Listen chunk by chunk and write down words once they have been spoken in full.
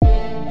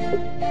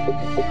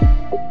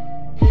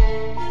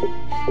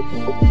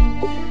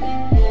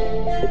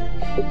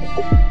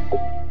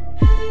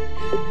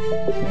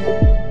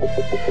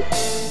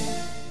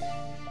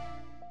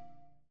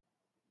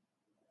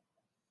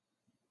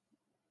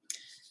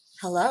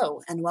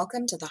Hello, and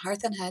welcome to the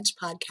Hearth and Hedge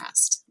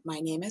podcast. My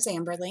name is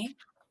Amberly.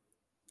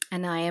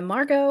 And I am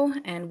Margot,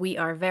 and we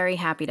are very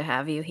happy to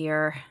have you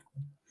here.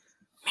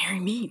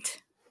 Merry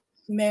meat.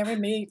 Merry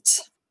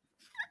meat.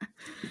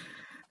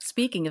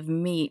 Speaking of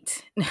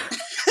meat.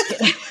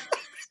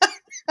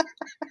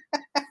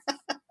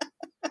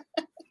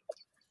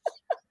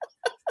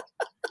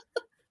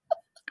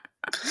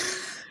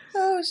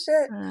 Oh,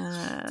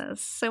 shit.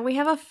 So we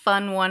have a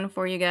fun one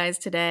for you guys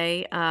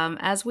today.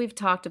 As we've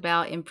talked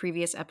about in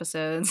previous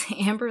episodes,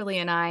 Amberly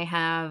and I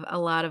have a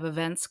lot of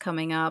events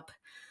coming up.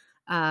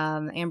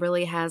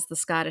 Amberly has the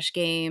Scottish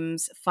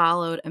Games,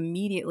 followed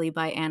immediately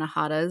by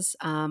Anahadas,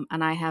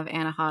 and I have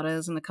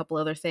Anahadas and a couple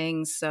other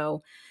things.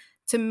 So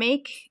to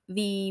make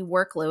the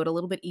workload a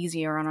little bit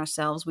easier on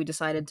ourselves, we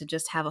decided to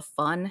just have a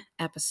fun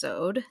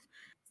episode.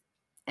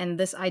 And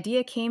this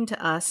idea came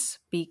to us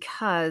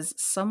because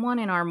someone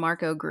in our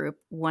Marco group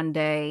one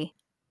day,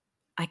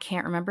 I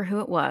can't remember who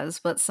it was,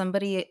 but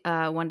somebody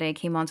one day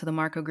came onto the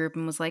Marco group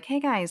and was like,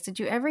 "Hey guys, did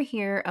you ever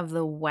hear of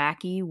the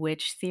wacky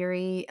witch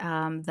theory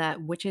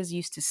that witches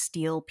used to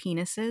steal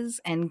penises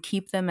and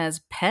keep them as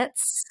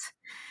pets?"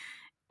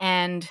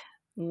 And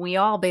we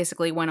all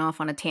basically went off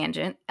on a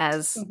tangent,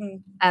 as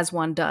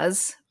one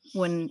does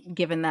when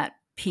given that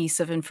piece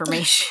of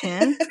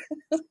information.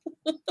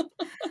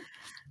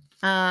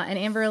 And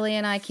Amberly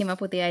and I came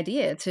up with the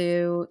idea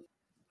to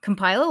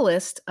compile a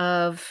list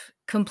of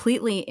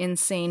completely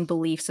insane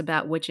beliefs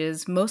about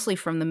witches, mostly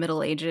from the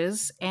Middle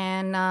Ages,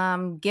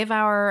 and give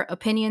our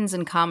opinions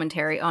and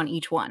commentary on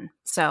each one.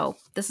 So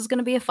this is going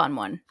to be a fun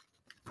one.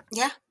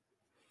 Yeah,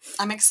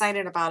 I'm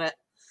excited about it.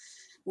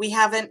 We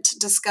haven't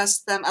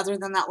discussed them other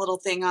than that little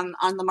thing on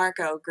the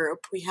Marco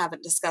group. We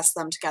haven't discussed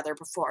them together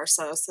before.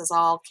 So this is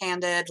all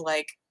candid,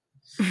 like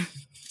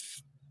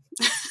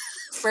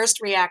first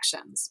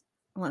reactions.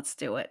 Let's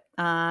do it.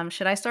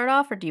 Should I start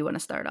off or do you want to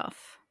start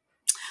off?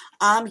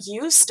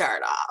 You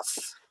start off.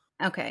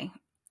 Okay.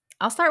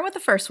 I'll start with the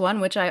first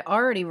one, which I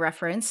already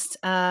referenced.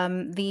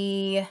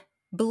 The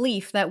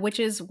belief that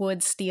witches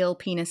would steal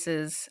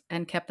penises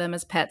and kept them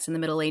as pets in the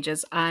Middle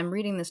Ages. I'm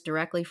reading this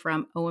directly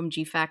from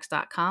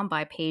omgfacts.com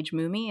by Paige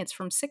Mooney. It's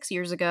from 6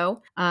 years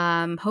ago.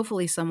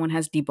 Hopefully someone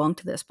has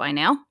debunked this by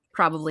now.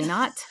 Probably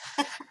not.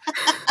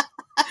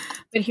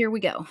 But here we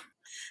go.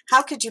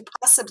 How could you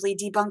possibly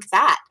debunk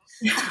that?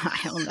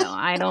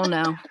 I don't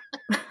know.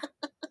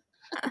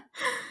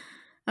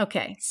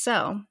 Okay,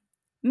 so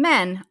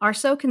men are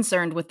so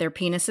concerned with their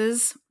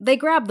penises, they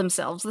grab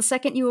themselves the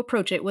second you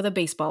approach it with a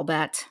baseball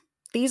bat.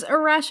 These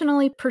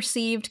irrationally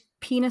perceived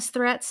penis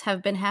threats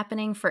have been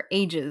happening for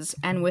ages,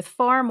 and with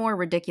far more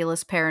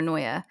ridiculous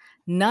paranoia.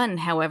 None,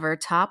 however,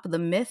 top the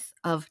myth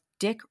of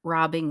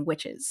dick-robbing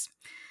witches.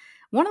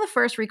 One of the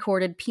first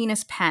recorded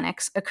penis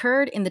panics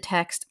occurred in the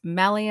text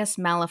Malleus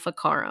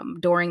Maleficarum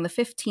during the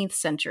 15th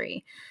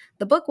century.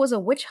 The book was a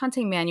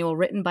witch-hunting manual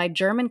written by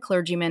German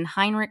clergyman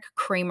Heinrich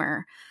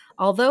Kramer.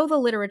 Although the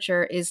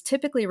literature is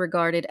typically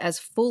regarded as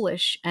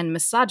foolish and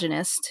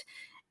misogynist,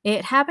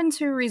 it happened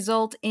to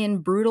result in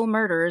brutal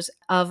murders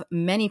of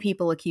many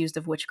people accused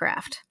of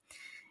witchcraft.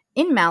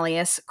 In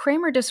Malleus,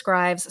 Kramer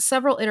describes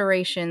several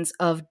iterations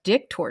of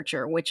dick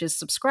torture, which is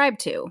subscribed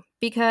to,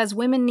 because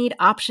women need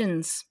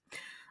options.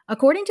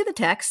 According to the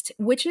text,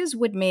 witches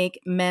would make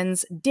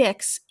men's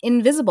dicks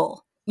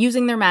invisible,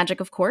 using their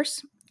magic, of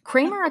course.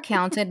 Kramer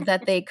accounted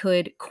that they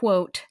could,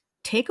 quote,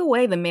 take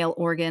away the male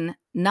organ,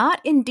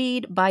 not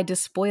indeed by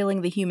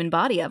despoiling the human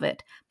body of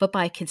it, but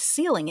by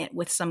concealing it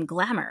with some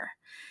glamour.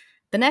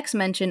 The next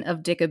mention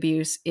of dick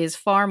abuse is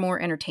far more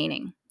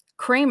entertaining.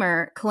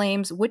 Kramer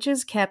claims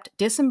witches kept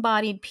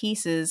disembodied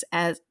pieces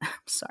as...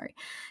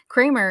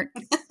 Kramer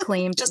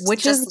claimed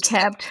witches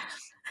kept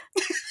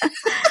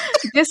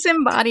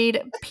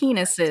disembodied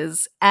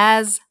penises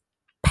as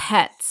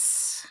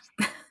pets.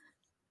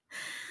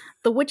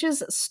 The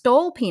witches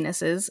stole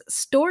penises,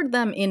 stored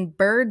them in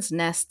birds'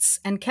 nests,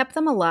 and kept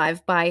them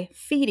alive by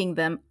feeding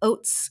them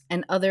oats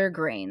and other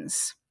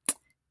grains.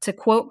 To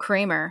quote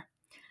Kramer,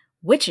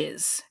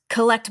 witches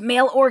collect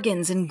male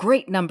organs in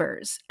great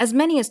numbers, as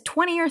many as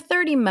 20 or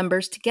 30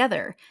 members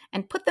together,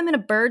 and put them in a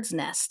bird's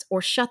nest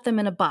or shut them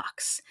in a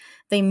box.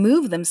 They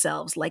move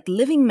themselves like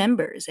living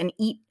members and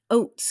eat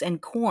oats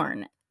and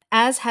corn,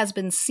 as has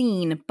been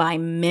seen by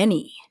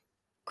many,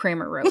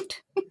 Kramer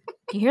wrote. Do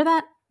you hear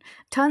that?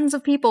 Tons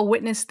of people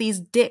witnessed these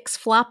dicks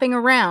flopping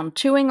around,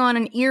 chewing on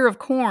an ear of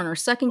corn or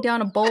sucking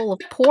down a bowl of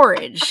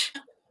porridge.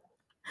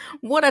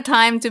 What a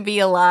time to be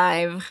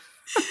alive.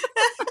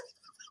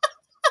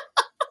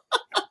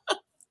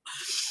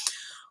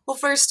 Well,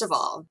 first of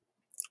all,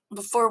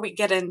 before we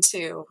get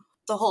into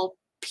the whole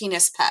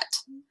penis pet.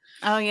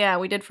 Oh yeah,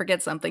 we did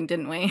forget something,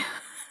 didn't we?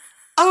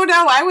 Oh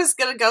no, I was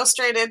going to go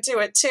straight into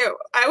it too.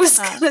 I was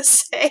going to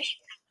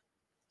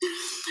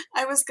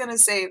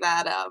say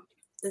that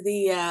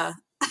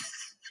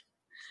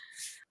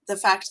the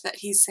fact that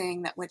he's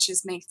saying that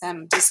witches make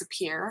them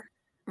disappear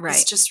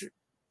is just,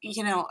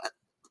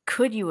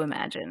 Could you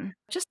imagine?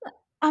 Just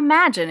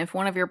imagine if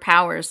one of your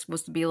powers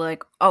was to be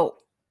like, oh,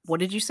 what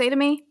did you say to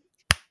me?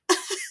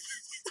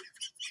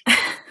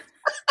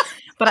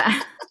 But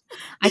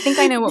I think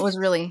I know what was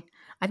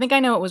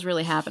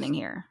really happening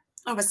here.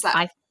 Oh, what's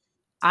that?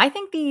 I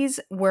think these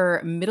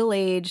were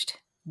middle-aged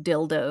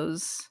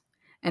dildos,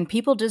 and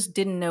people just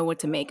didn't know what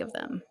to make of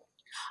them.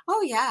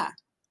 Oh, yeah.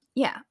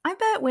 Yeah, I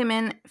bet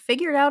women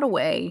figured out a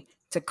way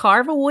to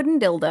carve a wooden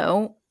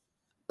dildo.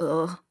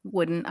 Ugh,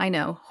 wooden, I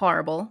know,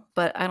 horrible,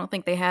 but I don't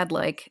think they had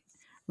like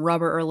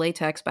rubber or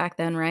latex back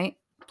then, right?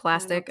 I don't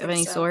Plastic of think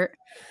any so. sort.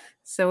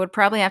 So it would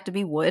probably have to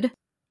be wood.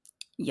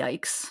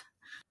 Yikes.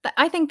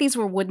 I think these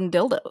were wooden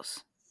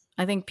dildos.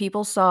 I think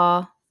people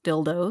saw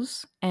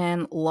dildos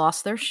and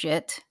lost their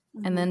shit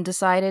and Mm-hmm. then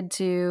decided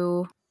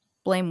to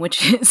blame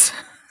witches.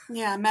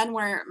 Yeah, men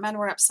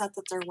were upset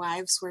that their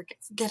wives were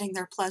getting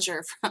their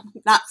pleasure from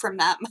not from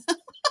them.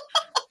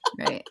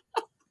 Right.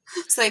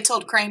 So they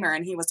told Kramer,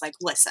 and he was like,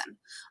 "Listen,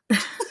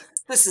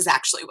 this is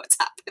actually what's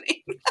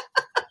happening."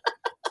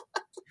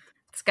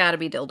 It's got to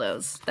be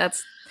dildos. That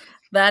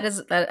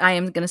I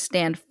am going to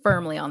stand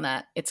firmly on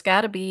that. It's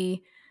got to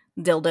be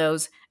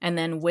dildos, and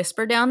then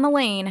Whisper Down the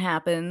Lane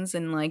happens,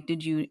 and like,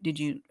 did you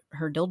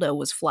her dildo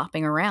was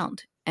flopping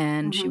around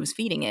and she Mm-hmm. was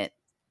feeding it.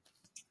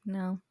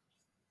 No,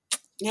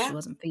 Yeah, she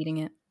wasn't feeding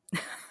it.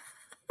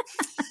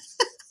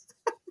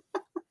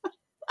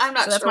 I'm So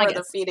not that's sure my where the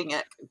guess. feeding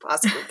it could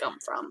possibly come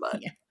from,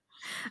 but Yeah.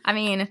 I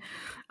mean,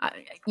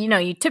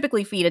 you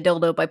typically feed a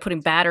dildo by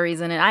putting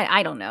batteries in it.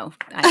 I don't know.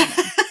 I don't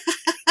know.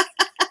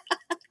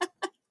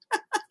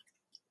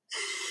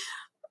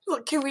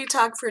 Well, can we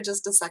talk for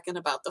just a second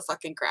about the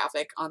fucking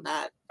graphic on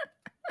that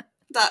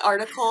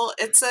article?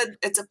 It's a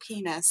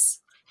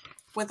penis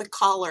with a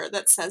collar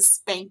that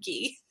says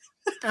Spanky.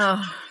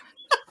 Oh,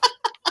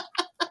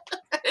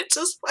 It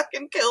just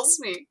fucking kills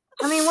me.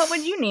 I mean, what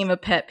would you name a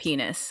pet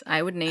penis?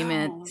 I would name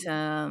it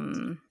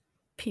Oh,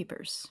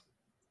 Peepers.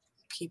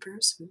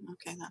 peepers.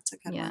 Okay, that's a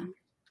good Yeah. one.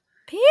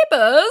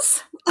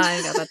 Peepers.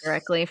 I got that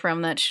directly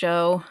from that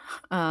show.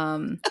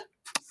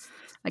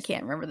 I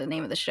can't remember the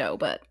name of the show,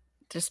 but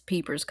just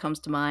Peepers comes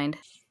to mind.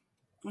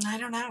 I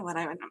don't know what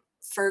I would.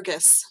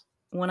 Fergus.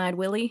 One-Eyed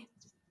Willie.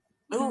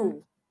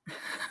 Ooh,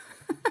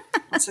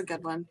 that's a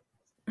good one.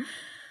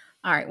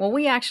 All right. Well,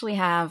 we actually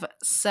have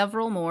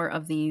several more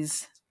of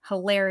these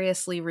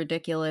hilariously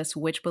ridiculous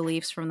witch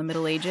beliefs from the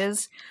Middle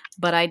Ages,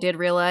 but I did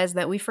realize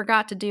that we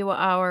forgot to do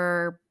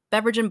our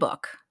beverage and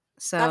book.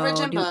 Beverage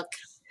So and book.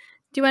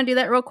 do you want to do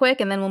that real quick,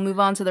 and then we'll move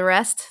on to the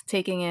rest,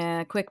 taking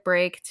a quick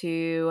break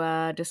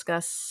to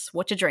discuss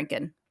what you're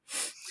drinking?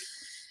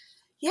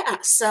 Yeah,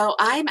 so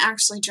I'm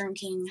actually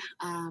drinking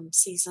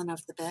Season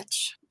of the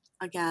Bitch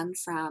again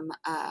from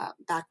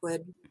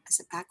Backwood. Is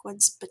it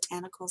Backwoods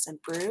Botanicals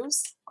and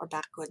Brews or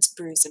Backwoods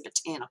Brews and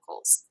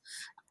Botanicals?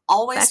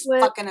 Always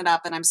fucking it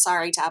up, and I'm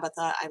sorry,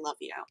 Tabitha. I love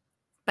you.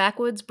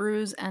 Backwoods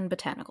Brews and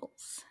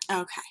Botanicals.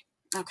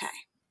 Okay.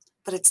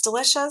 But it's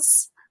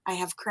delicious. I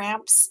have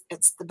cramps.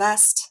 It's the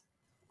best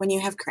when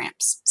you have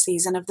cramps.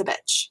 Season of the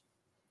Bitch.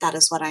 That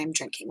is what I am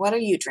drinking. What are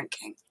you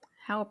drinking?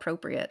 How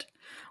appropriate.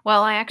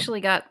 Well, I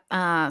actually got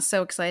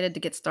so excited to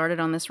get started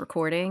on this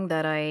recording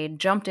that I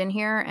jumped in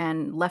here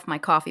and left my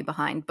coffee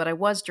behind, but I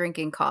was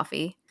drinking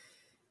coffee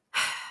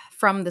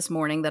from this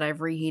morning that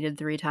I've reheated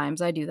 3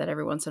 times. I do that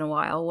every once in a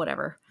while,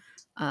 whatever.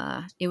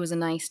 It was a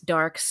nice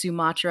dark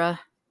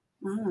Sumatra,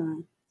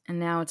 Mm, and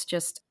now it's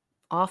just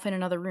off in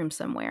another room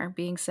somewhere,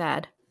 being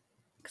sad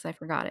because I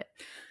forgot it.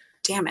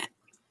 damn it.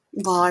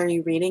 Well, are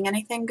you reading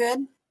anything good?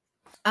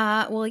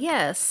 Well,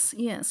 yes.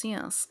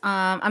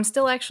 I'm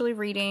still actually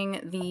reading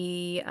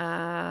the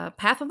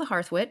Path of the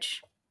Hearth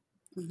Witch,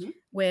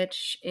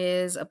 which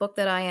is a book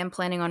that I am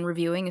planning on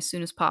reviewing as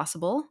soon as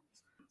possible.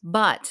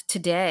 But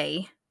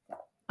today,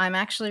 I'm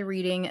actually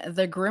reading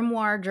The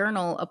Grimoire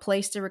Journal, A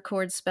Place to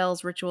Record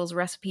Spells, Rituals,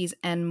 Recipes,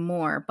 and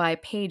More by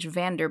Paige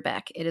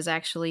Vanderbeck. It is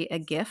actually a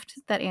gift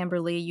that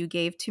Amberly you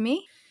gave to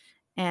me.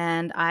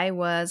 And I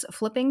was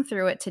flipping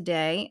through it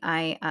today.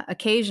 I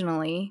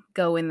occasionally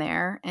go in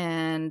there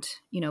and,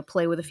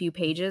 play with a few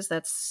pages.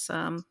 That's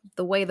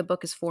the way the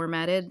book is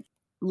formatted,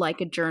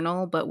 like a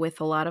journal, but with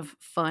a lot of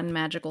fun,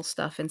 magical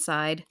stuff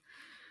inside.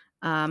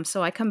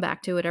 So I come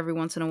back to it every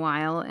once in a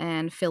while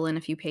and fill in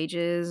a few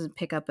pages,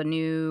 pick up a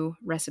new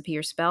recipe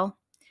or spell.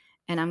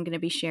 And I'm going to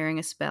be sharing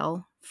a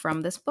spell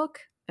from this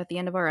book at the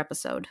end of our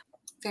episode.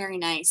 Very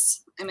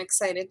nice. I'm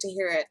excited to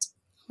hear it.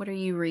 What are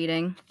you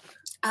reading?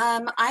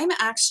 I'm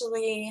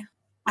actually,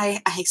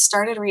 I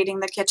started reading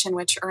the Kitchen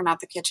Witch, or not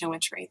the Kitchen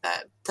Witchery,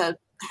 the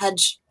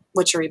Hedge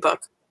Witchery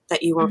book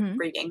that you were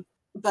reading.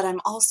 But I'm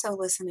also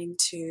listening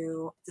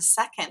to the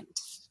second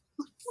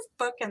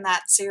book in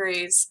that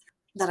series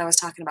that I was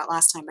talking about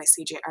last time by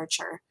C.J.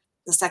 Archer.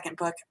 The second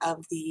book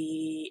of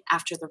the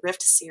After the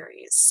Rift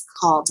series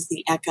called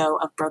The Echo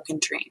of Broken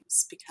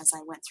Dreams, because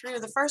I went through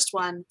the first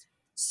one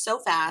so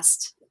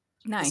fast.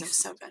 Nice. It was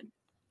so good.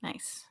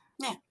 Nice.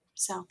 Yeah.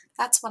 So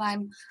that's what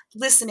I'm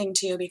listening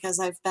to because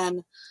I've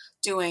been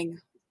doing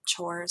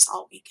chores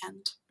all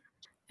weekend.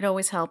 It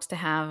always helps to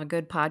have a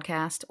good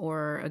podcast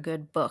or a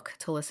good book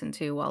to listen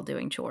to while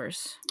doing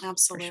chores.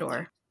 Absolutely. For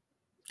sure.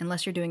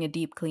 Unless you're doing a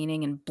deep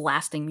cleaning and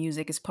blasting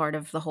music is part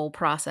of the whole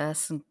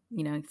process,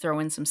 and throw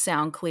in some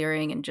sound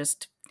clearing and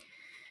just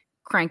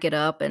crank it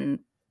up and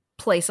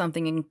play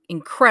something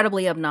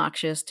incredibly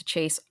obnoxious to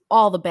chase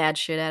all the bad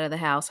shit out of the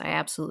house. I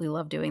absolutely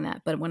love doing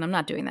that. But when I'm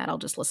not doing that, I'll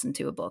just listen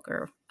to a book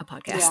or a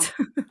podcast.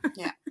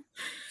 Yeah.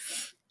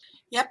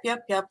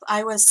 Yep.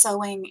 I was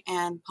sewing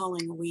and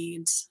pulling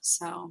weeds,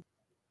 so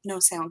no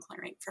sound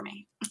clearing for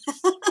me.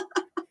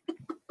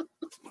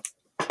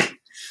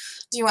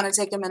 Do you want to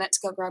take a minute to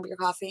go grab your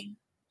coffee?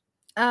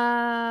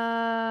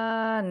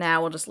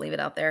 Now we'll just leave it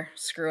out there.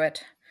 Screw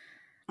it.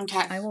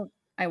 Okay.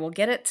 I will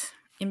get it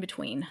in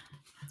between.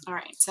 All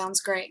right.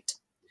 Sounds great.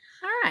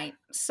 All right.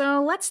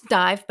 So let's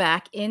dive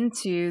back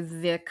into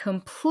the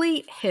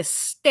complete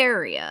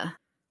hysteria.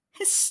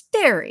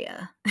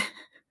 Hysteria.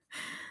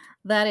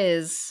 That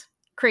is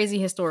crazy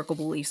historical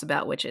beliefs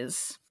about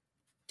witches.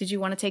 Did you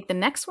want to take the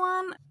next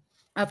one?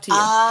 Up to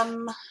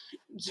you.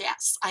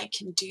 Yes, I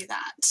can do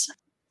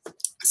that.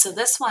 So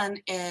this one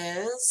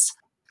is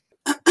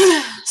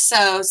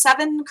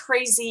 7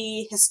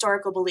 crazy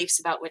historical beliefs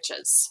about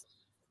witches.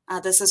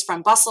 This is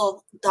from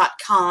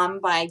bustle.com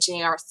by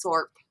J.R.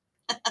 Thorpe.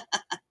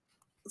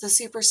 The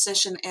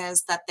superstition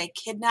is that they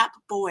kidnapped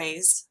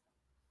boys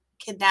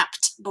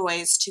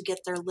to get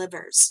their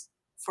livers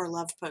for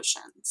love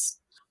potions.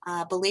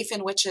 Belief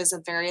in witches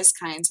of various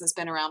kinds has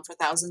been around for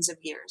thousands of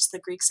years. The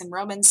Greeks and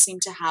Romans seem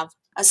to have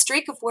a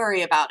streak of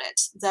worry about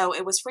it, though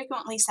it was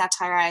frequently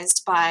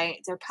satirized by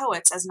their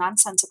poets as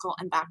nonsensical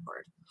and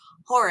backward.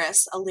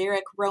 Horace, a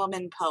lyric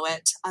Roman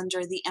poet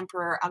under the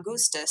Emperor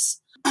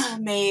Augustus,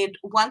 made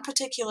one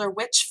particular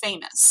witch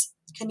famous,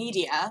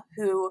 Canidia,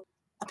 who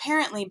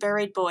apparently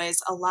buried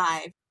boys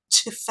alive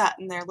to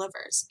fatten their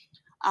livers.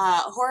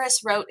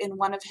 Horace wrote in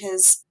one of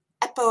his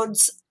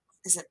epodes,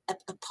 is it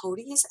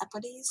epodes?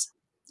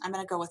 I'm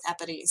going to go with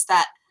epodes,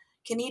 that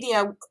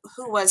Canidia,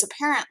 who was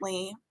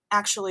apparently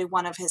actually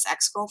one of his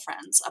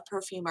ex-girlfriends, a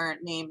perfumer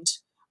named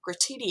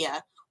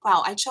Gratidia.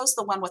 Wow, I chose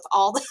the one with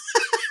all the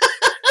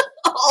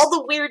all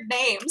the weird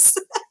names.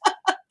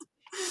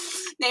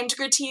 Named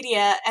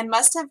Gratidia, and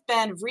must have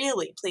been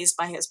really pleased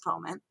by his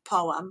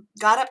poem,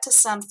 got up to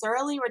some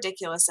thoroughly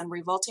ridiculous and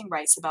revolting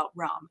rites about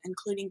Rome,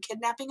 including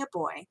kidnapping a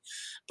boy,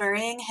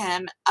 burying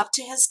him up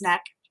to his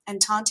neck, and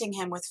taunting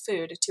him with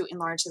food to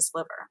enlarge his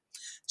liver.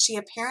 She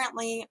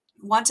apparently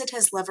wanted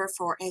his liver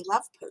for a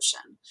love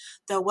potion,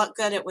 though what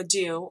good it would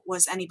do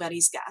was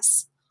anybody's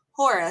guess.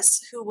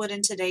 Horace, who would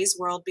in today's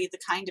world be the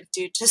kind of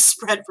dude to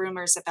spread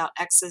rumors about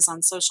exes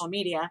on social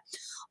media,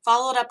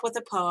 followed up with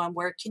a poem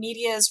where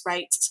Canidia's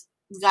rites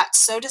got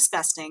so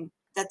disgusting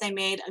that they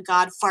made a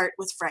god fart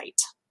with fright.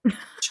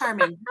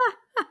 Charming.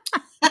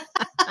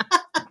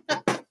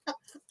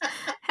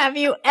 Have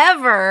you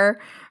ever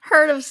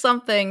heard of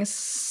something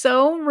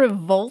so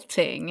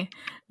revolting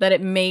that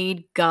it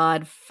made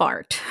God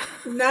fart?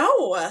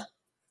 No.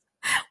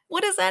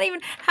 What is that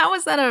even? How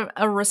is that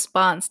a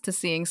response to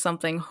seeing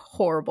something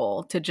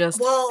horrible to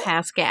just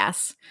pass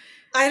gas?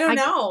 I don't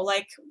know.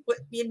 Like,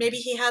 maybe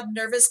he had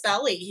nervous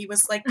belly. He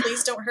was like,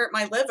 please don't hurt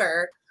my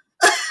liver.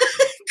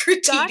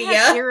 God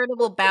has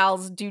irritable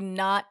bowels. Do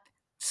not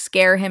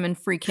scare him and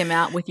freak him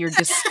out with your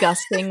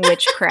disgusting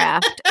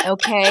witchcraft,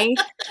 okay?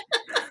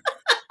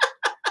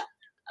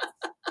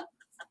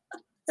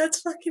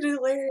 That's fucking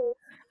hilarious.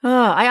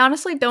 I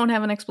honestly don't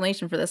have an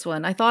explanation for this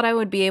one. I thought I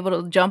would be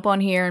able to jump on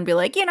here and be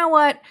like, you know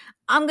what?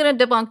 I'm going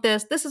to debunk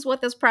this. This is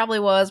what this probably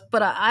was,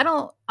 but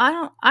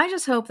I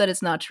just hope that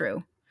it's not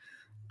true.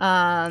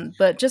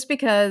 But just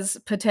because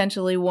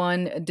potentially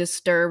one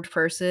disturbed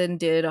person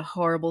did a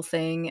horrible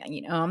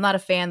thing, I'm not a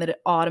fan that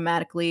it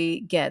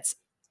automatically gets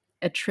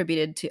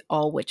attributed to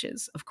all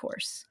witches, of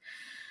course.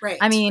 Right.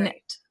 I mean,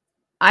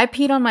 I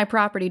peed on my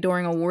property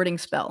during a warding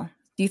spell.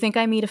 Do you think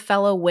I meet a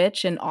fellow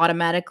witch and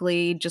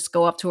automatically just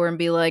go up to her and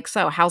be like,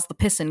 so how's the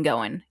pissing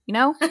going?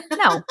 No,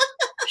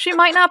 she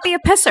might not be a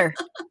pisser.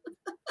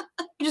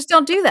 You just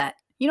don't do that.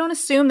 You don't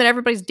assume that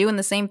everybody's doing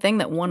the same thing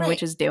that one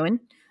witch is doing.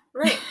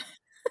 Right.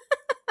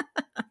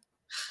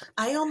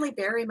 I only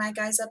bury my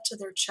guys up to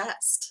their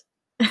chest.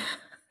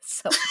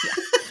 So,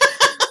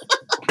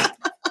 yeah.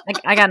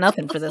 I got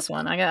nothing for this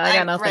one. I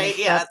got nothing. Right,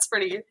 yeah, it's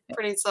pretty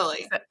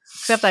silly.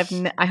 Except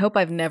I hope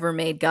I've never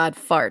made God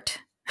fart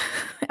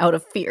out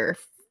of fear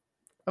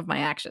of my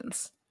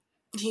actions.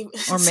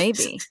 Or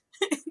maybe.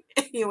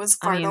 He was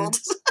fartled.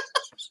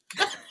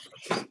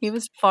 He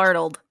was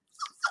fartled.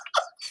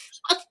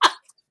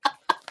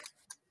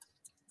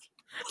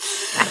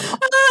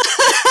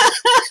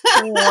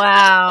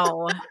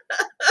 Wow.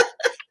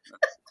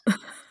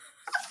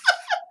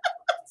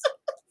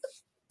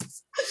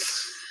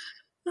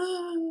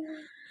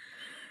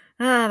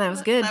 That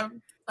was good.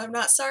 I'm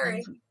not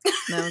sorry.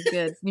 That was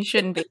good. You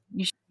shouldn't be.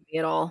 You shouldn't be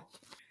at all.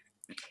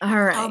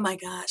 All right. Oh my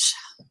gosh.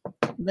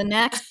 The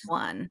next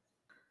one.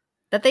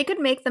 That they could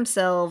make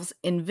themselves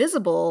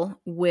invisible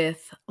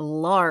with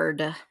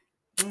lard.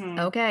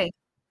 Okay.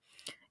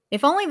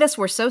 If only this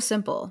were so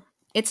simple.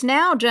 It's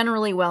now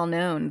generally well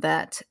known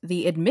that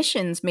the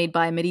admissions made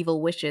by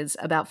medieval witches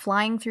about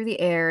flying through the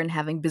air and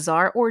having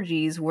bizarre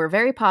orgies were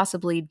very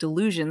possibly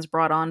delusions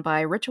brought on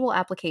by ritual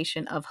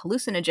application of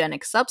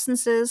hallucinogenic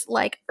substances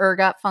like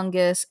ergot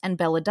fungus and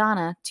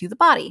belladonna to the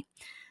body.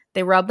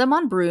 They rub them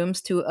on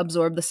brooms to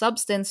absorb the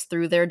substance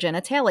through their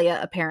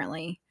genitalia,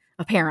 apparently.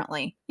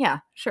 Apparently. Yeah,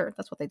 sure,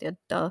 that's what they did.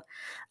 Duh.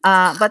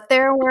 But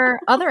there were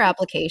other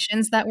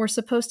applications that were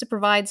supposed to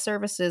provide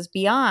services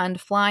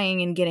beyond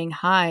flying and getting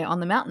high on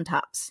the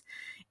mountaintops.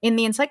 In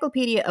the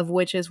Encyclopedia of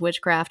Witches,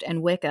 Witchcraft,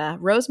 and Wicca,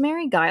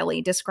 Rosemary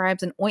Guiley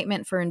describes an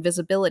ointment for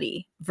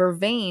invisibility,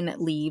 vervain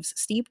leaves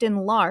steeped in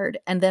lard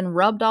and then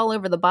rubbed all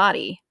over the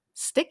body.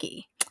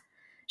 Sticky.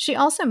 She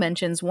also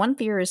mentions one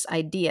theorist's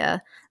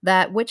idea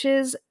that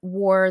witches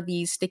wore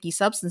these sticky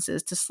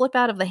substances to slip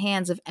out of the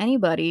hands of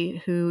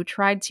anybody who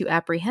tried to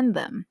apprehend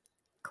them.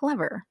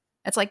 Clever.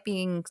 It's like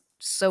being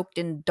soaked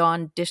in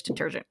Dawn dish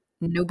detergent.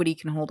 Nobody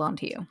can hold on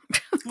to you.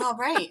 Well,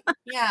 right.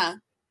 Yeah.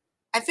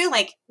 I feel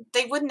like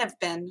they wouldn't have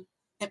been,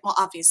 well,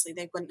 obviously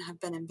they wouldn't have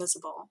been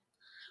invisible,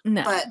 but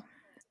No.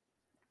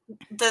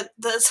 the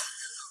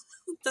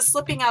the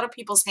slipping out of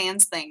people's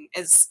hands thing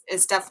is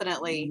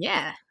definitely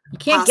Yeah. You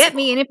can't get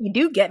me, possible. and if you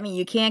do get me,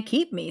 you can't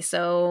keep me.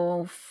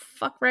 So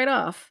fuck right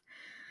off.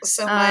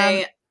 So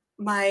Um,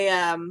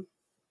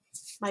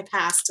 my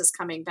past is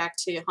coming back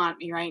to haunt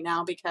me right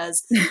now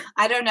because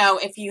I don't know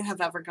if you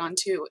have ever gone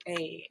to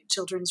a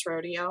children's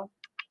rodeo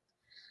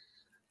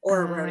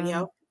or a um,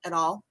 rodeo at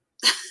all.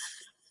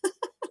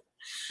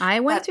 I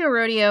went But to a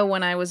rodeo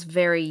when I was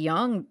very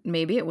young.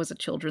 Maybe it was a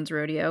children's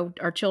rodeo.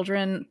 Are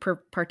children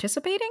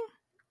participating?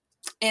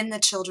 in the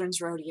children's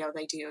rodeo,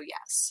 they do,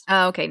 yes.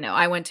 Oh, okay, no.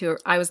 I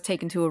was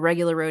taken to a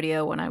regular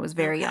rodeo when I was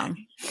very young.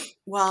 Okay.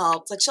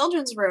 Well, the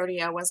children's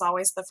rodeo was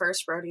always the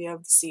first rodeo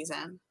of the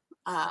season,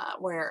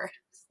 where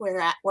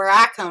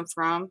I come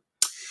from,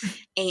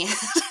 and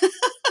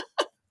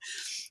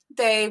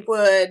they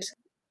would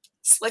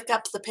slick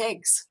up the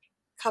pigs,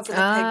 cover the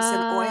pigs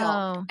in oil,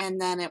 Oh. and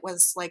then it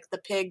was like the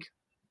pig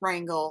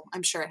wrangle.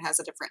 I'm sure it has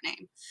a different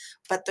name,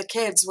 but the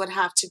kids would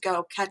have to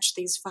go catch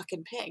these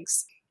fucking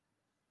pigs.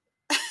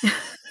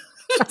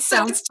 That So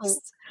sounds it's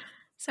just,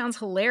 sounds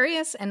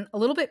hilarious and a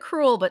little bit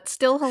cruel, but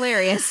still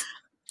hilarious.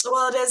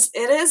 well,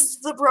 it is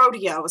the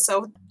rodeo.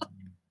 So,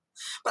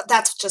 but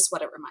that's just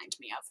what it reminds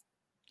me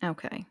of.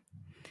 Okay.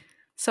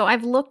 So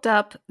I've looked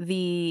up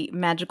the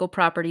magical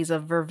properties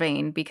of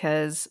vervain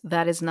because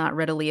that is not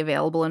readily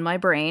available in my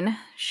brain.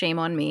 Shame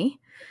on me.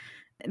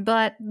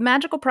 But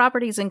magical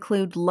properties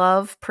include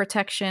love,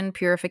 protection,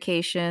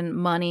 purification,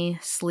 money,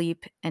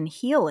 sleep, and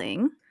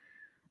healing.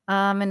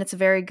 And it's a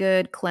very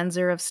good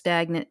cleanser of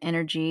stagnant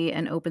energy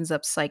and opens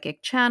up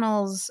psychic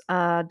channels,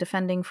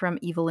 defending from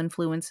evil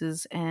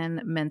influences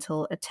and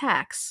mental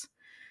attacks.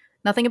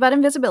 Nothing about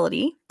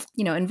invisibility.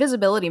 You know,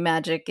 invisibility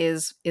magic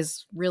is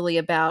really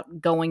about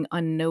going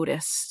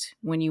unnoticed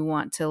when you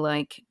want to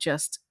like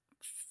just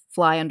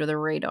fly under the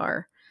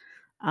radar.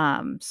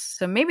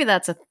 So maybe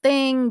that's a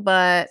thing,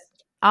 but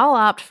I'll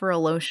opt for a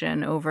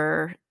lotion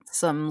over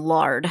some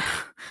lard.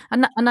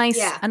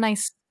 Yeah. A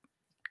nice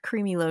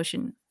creamy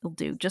lotion will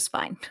do just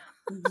fine.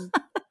 Hmm.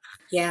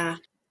 Yeah.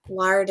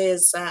 Lard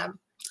is,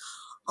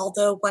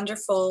 although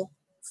wonderful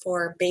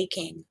for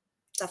baking,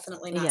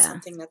 definitely not Yeah.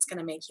 something that's going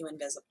to make you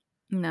invisible.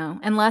 No,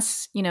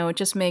 unless, it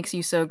just makes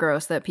you so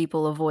gross that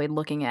people avoid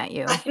looking at I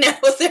you. know.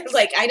 They're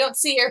like, I don't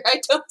see her.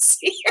 I don't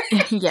see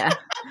her. Yeah.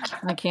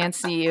 I can't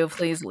see you.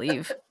 Please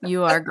leave.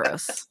 You are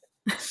gross.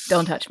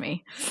 Don't touch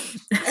me.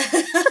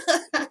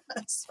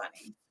 That's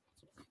funny.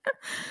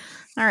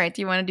 All right.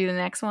 Do you want to do the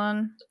next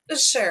one?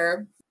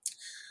 Sure.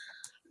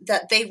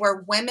 That they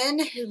were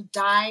women who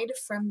died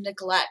from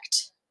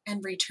neglect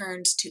and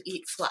returned to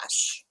eat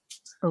flesh.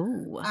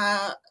 Oh.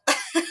 Uh,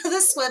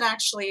 this one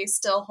actually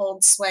still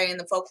holds sway in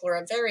the folklore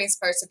of various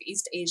parts of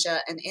East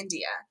Asia and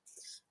India.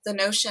 The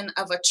notion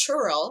of a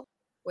churl,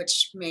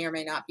 which may or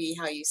may not be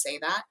how you say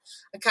that,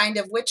 a kind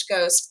of witch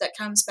ghost that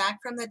comes back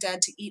from the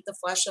dead to eat the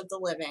flesh of the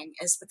living,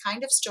 is the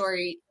kind of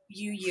story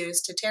you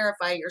use to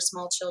terrify your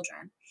small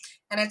children,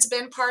 and it's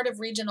been part of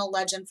regional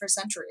legend for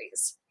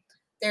centuries.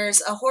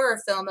 There's a horror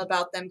film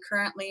about them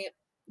currently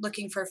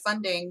looking for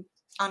funding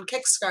on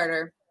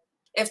Kickstarter.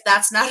 If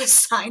that's not a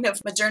sign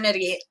of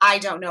modernity, I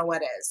don't know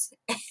what is.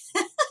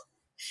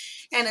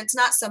 And it's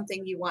not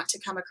something you want to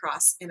come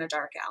across in a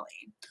dark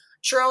alley.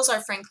 Churls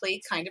are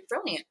frankly kind of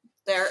brilliant.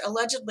 They're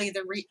allegedly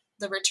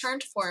the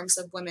returned forms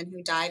of women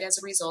who died as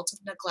a result of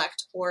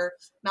neglect or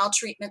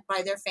maltreatment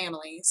by their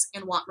families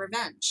and want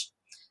revenge.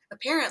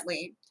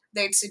 Apparently,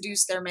 they'd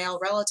seduce their male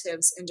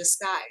relatives in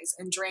disguise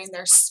and drain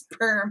their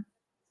sperm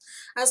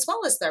as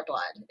well as their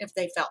blood if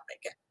they felt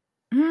like it.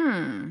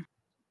 Hmm.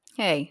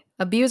 Hey,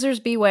 abusers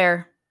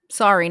beware.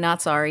 Sorry,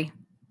 not sorry.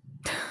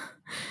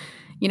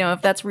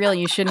 If that's real,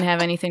 you shouldn't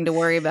have anything to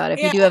worry about. If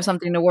you do Yeah, have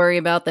something to worry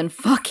about, then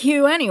fuck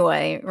you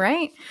anyway,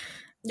 right?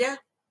 yeah.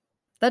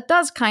 That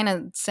does kind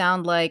of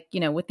sound like,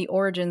 with the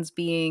origins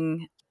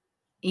being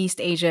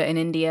East Asia and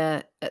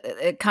India,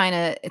 it's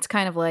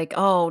kind of like,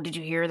 oh, did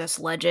you hear this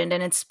legend?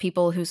 And it's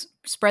people who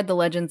spread the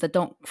legends that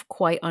don't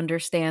quite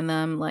understand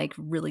them, like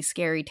really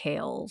scary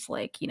tales.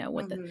 Like,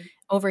 with the Mm-hmm.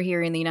 over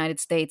here in the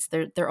United States,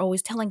 they're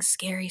always telling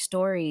scary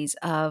stories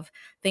of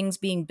things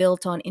being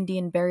built on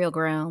Indian burial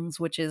grounds,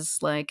 which is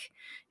like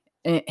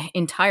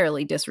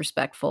entirely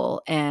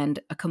disrespectful and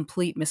a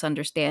complete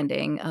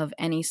misunderstanding of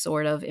any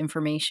sort of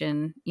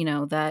information,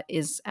 that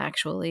is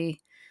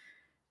actually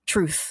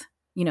truth,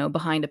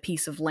 behind a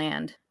piece of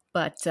land.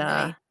 But,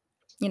 Right.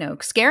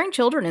 scaring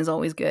children is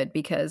always good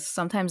because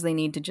sometimes they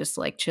need to just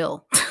like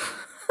chill.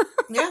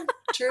 Yeah,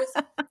 truth.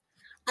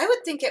 I would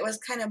think it was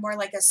kind of more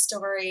like a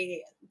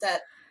story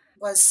that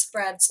was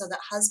spread so that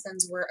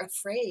husbands were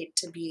afraid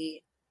to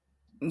be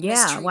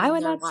Yeah. Why mistreating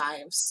would their that?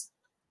 wives.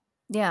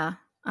 Yeah.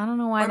 I don't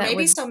know why Or that maybe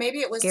would so maybe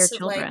it was scare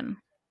to like children.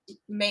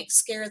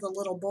 scare the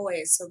little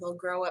boys so they'll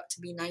grow up to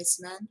be nice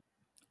men.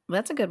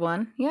 That's a good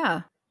one.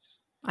 Yeah.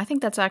 I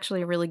think that's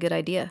actually a really good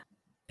idea.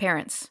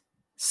 Parents,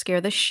 scare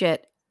the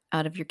shit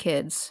out of your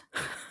kids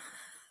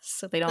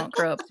so they don't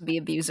grow up to be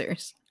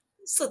abusers.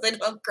 So they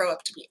don't grow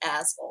up to be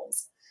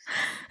assholes.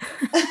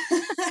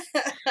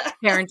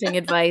 Parenting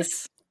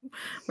advice.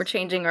 We're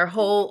changing our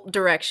whole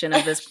direction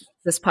of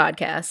this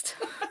podcast.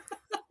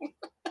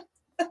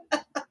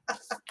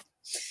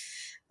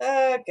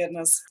 Oh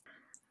goodness.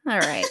 All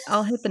right,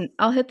 I'll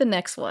hit the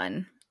next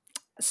one.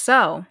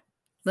 So,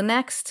 the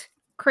next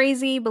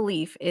crazy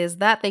belief is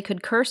that they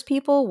could curse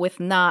people with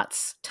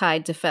knots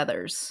tied to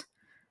feathers.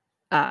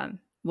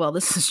 Well,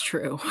 this is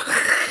true.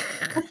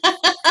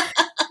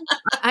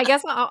 I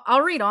guess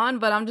I'll read on,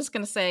 but I'm just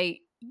gonna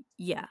say,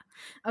 yeah.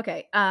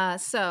 Okay.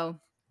 So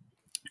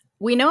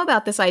we know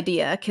about this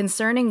idea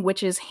concerning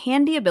witches'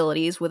 handy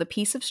abilities with a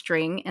piece of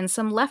string and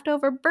some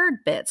leftover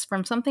bird bits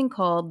from something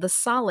called the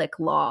Salic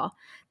Law,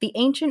 the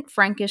ancient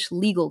Frankish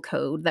legal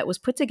code that was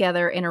put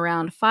together in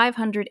around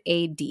 500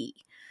 AD.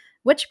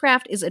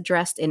 Witchcraft is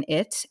addressed in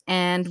it,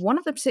 and one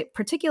of the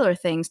particular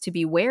things to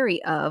be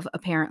wary of,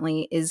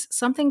 apparently, is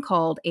something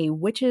called a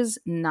witch's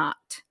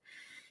knot.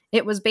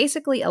 It was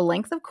basically a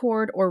length of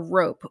cord or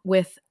rope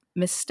with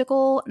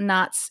mystical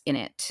knots in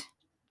it.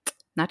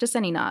 Not just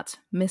any knots,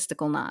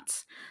 mystical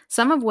knots,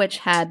 some of which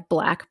had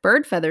black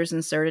bird feathers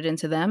inserted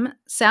into them.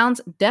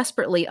 Sounds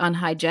desperately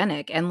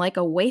unhygienic and like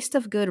a waste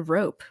of good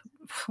rope.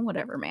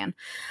 Whatever, man.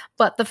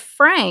 But the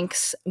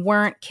Franks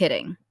weren't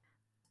kidding.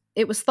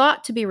 It was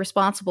thought to be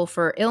responsible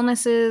for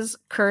illnesses,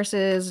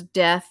 curses,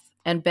 death,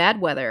 and bad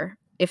weather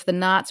if the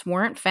knots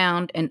weren't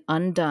found and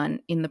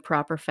undone in the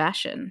proper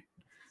fashion.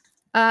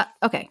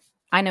 Okay,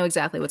 I know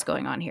exactly what's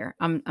going on here.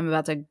 I'm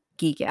about to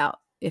geek out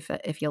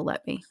if you'll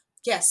let me.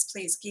 Yes,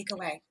 please geek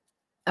away.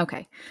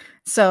 Okay.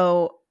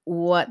 So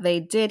what they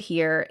did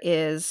here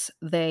is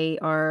they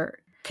are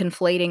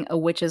conflating a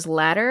witch's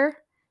ladder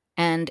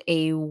and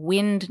a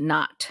wind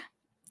knot.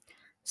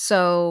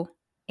 So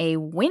a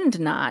wind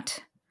knot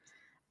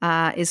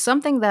is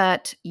something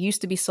that used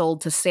to be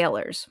sold to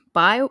sailors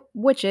by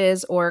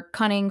witches or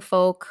cunning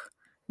folk,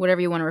 whatever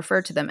you want to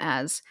refer to them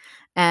as.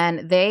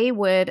 And they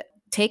would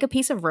take a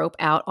piece of rope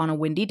out on a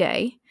windy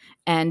day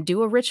and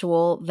do a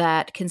ritual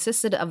that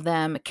consisted of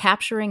them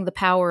capturing the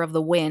power of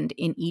the wind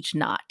in each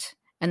knot.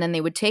 And then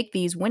they would take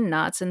these wind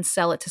knots and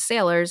sell it to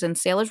sailors, and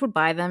sailors would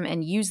buy them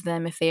and use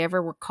them if they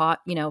ever were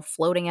caught,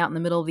 floating out in the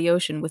middle of the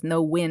ocean with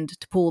no wind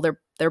to pull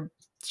their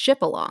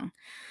ship along.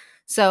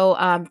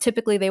 So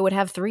typically they would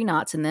have 3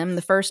 knots in them.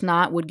 The first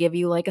knot would give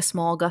you like a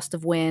small gust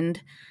of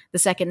wind. The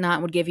second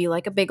knot would give you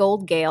like a big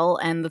old gale.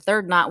 And the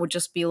third knot would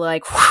just be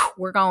like,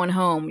 we're going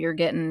home. You're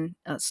getting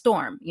a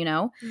storm,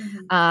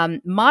 Mm-hmm.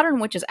 Modern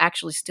witches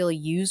actually still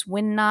use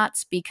wind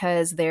knots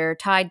because they're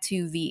tied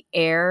to the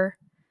air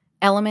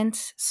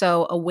element.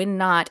 So a wind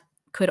knot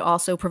could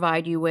also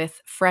provide you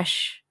with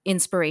fresh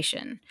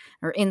inspiration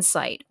or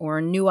insight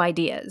or new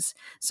ideas.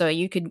 So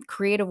you could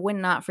create a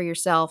wind knot for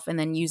yourself and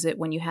then use it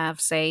when you have,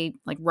 say,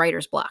 like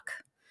writer's block.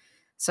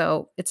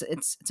 So it's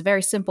a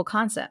very simple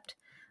concept.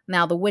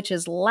 Now the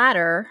witch's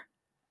ladder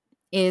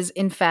is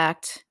in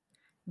fact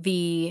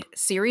the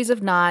series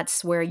of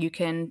knots where you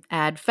can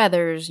add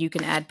feathers, you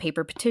can add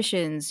paper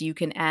petitions, you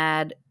can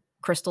add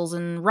crystals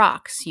and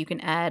rocks, you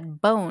can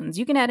add bones,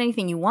 you can add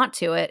anything you want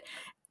to it,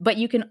 but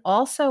you can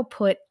also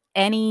put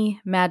any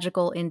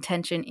magical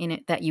intention in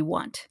it that you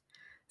want.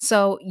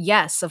 So,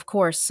 yes, of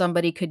course,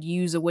 somebody could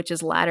use a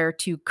witch's ladder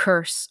to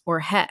curse or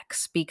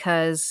hex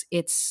because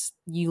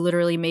you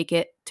literally make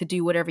it to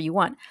do whatever you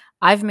want.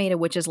 I've made a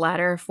witch's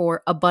ladder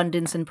for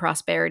abundance and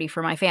prosperity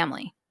for my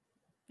family.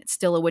 It's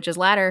still a witch's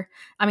ladder.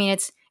 I mean,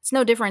 it's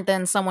no different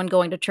than someone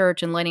going to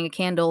church and lighting a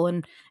candle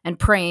and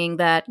praying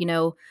that,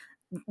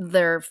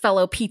 their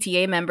fellow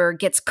PTA member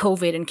gets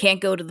COVID and can't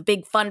go to the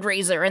big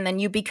fundraiser, and then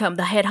you become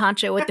the head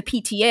honcho at the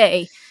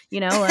PTA.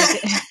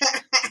 Like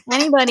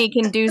anybody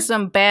can do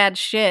some bad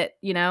shit,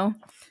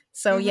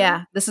 So Mm-hmm.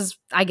 yeah,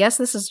 I guess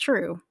this is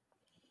true.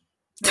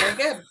 Very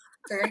good.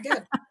 Very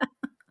good.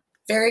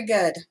 Very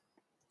good.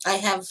 I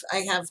have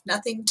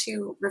nothing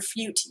to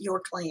refute your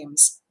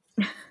claims.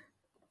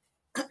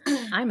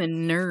 I'm a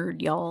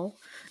nerd, y'all.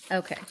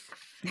 Okay.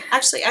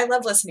 Actually, I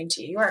love listening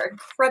to you. You are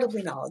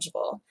incredibly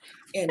knowledgeable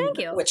in Thank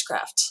you.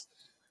 witchcraft.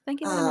 Thank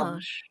you very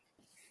much.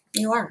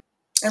 You are.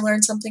 I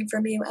learn something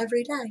from you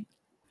every day.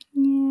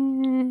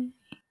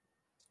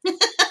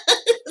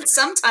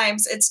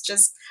 Sometimes it's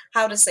just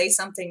how to say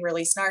something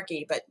really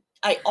snarky, but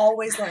I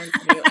always learn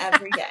from you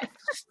every day.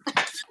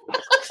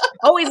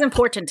 Always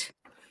important.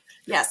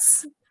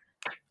 Yes.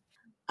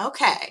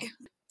 Okay.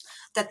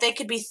 That they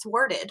could be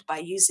thwarted by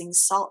using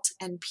salt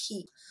and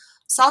peat.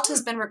 Salt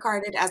has been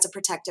regarded as a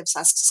protective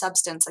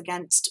substance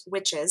against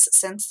witches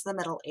since the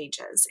Middle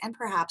Ages, and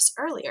perhaps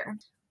earlier.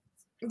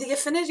 The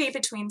affinity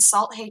between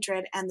salt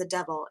hatred and the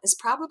devil is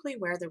probably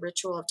where the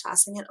ritual of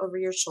tossing it over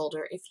your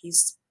shoulder if you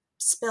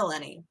spill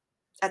any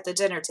at the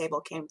dinner table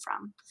came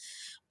from.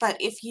 But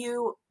if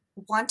you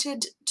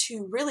wanted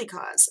to really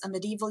cause a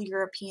medieval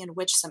European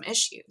witch some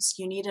issues,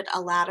 you needed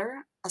a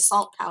ladder, a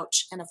salt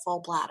pouch, and a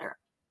full bladder.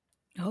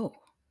 Oh.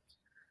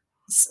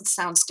 It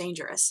sounds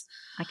dangerous.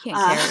 I can't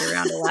carry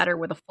around a ladder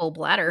with a full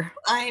bladder.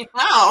 I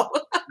know.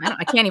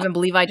 I can't even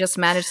believe I just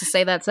managed to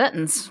say that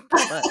sentence.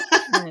 But,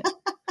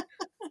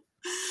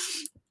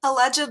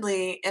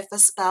 Allegedly, if a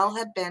spell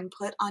had been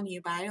put on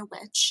you by a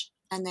witch,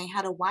 and they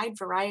had a wide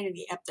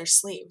variety up their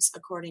sleeves,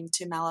 according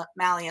to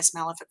Malleus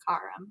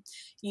Maleficarum,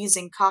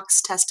 using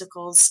cock's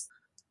testicles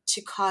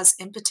to cause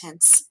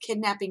impotence,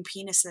 kidnapping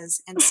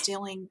penises, and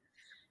stealing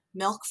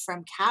milk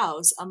from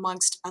cows,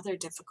 amongst other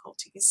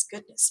difficulties.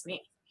 Goodness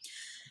me.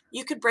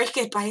 You could break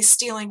it by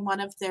stealing one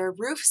of their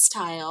roof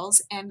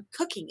tiles and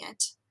cooking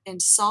it in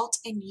salt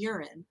and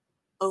urine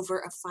over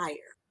a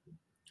fire.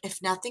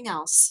 If nothing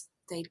else,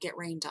 they'd get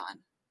rained on.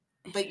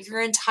 But your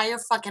entire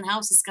fucking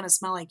house is going to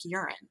smell like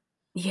urine.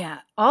 yeah.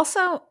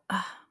 Also,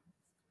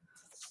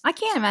 I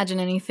can't imagine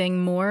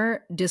anything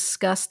more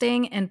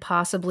disgusting and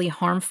possibly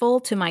harmful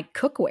to my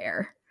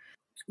cookware.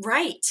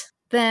 Right.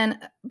 Than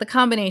the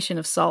combination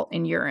of salt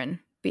and urine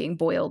being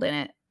boiled in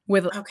it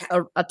with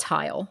a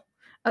tile.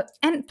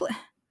 And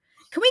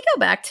can we go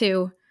back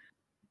to,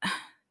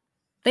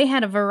 they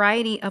had a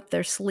variety up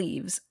their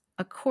sleeves,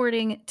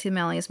 according to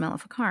Malleus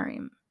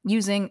Maleficarum,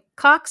 using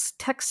cock's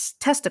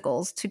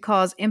testicles to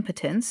cause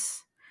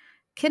impotence,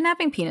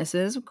 kidnapping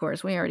penises, of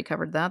course, we already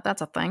covered that,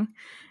 that's a thing,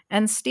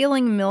 and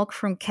stealing milk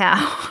from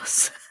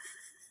cows.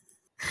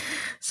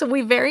 So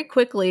we very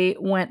quickly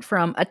went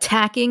from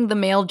attacking the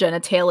male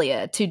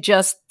genitalia to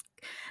just,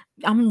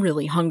 I'm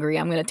really hungry,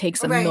 I'm going to take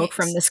some milk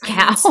from this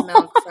cow. I need some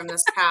milk from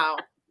this cow.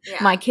 Yeah.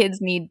 My kids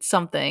need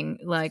something.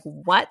 Like,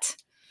 what?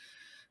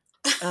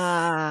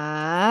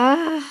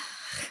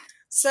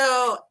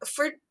 So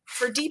for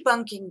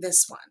debunking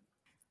this one,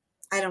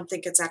 I don't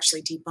think it's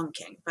actually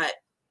debunking, but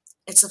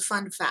it's a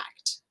fun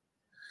fact.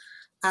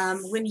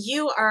 When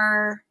you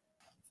are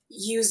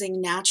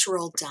using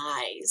natural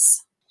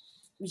dyes,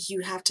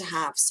 you have to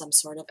have some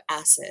sort of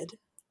acid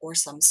or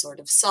some sort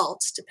of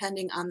salt,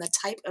 depending on the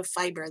type of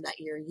fiber that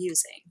you're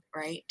using,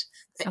 right?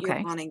 That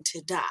you're wanting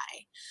to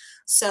dye.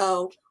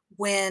 So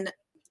when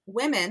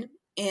women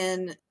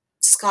in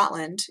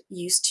Scotland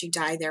used to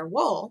dye their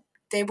wool,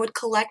 they would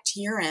collect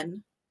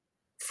urine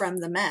from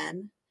the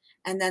men,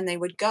 and then they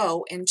would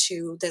go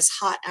into this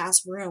hot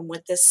ass room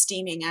with this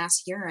steaming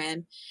ass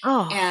urine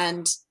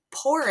and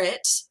pour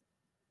it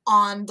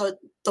on the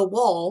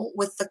wool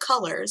with the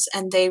colors,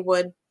 and they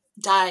would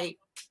dye.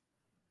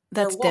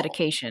 That's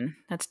dedication.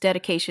 That's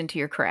dedication to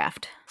your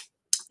craft.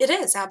 It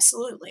is,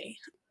 absolutely.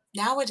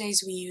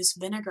 Nowadays we use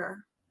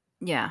vinegar.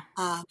 Yeah.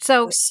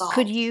 So salt.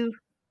 could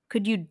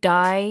you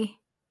dye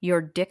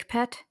your dick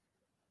pet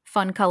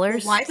fun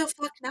colors? Well, why the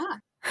fuck not?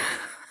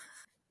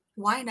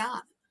 Why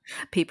not?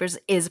 Peepers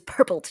is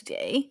purple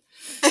today.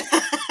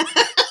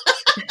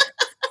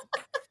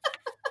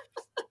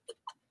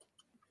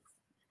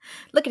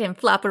 Look at him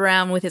flop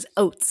around with his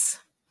oats.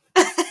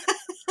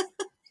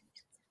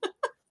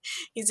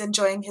 He's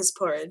enjoying his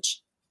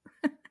porridge.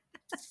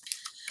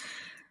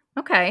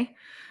 Okay.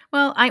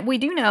 Well, we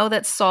do know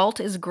that salt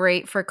is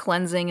great for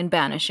cleansing and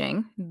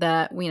banishing.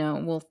 That,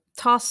 we'll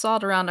toss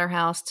salt around our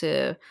house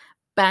to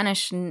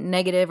banish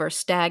negative or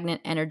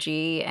stagnant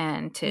energy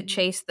and to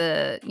chase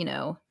the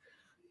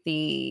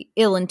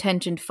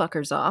ill-intentioned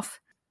fuckers off.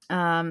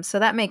 So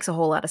that makes a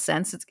whole lot of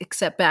sense.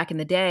 Except back in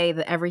the day,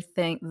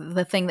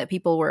 the thing that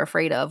people were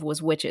afraid of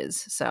was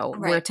witches. So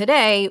where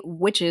today,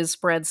 witches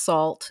spread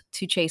salt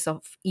to chase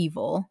off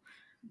evil.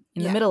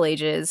 In the Middle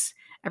Ages,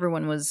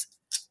 everyone was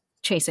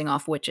chasing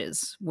off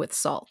witches with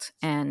salt.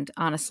 And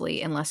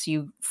honestly, unless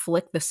you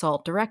flick the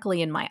salt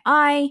directly in my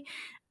eye,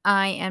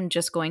 I am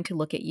just going to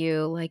look at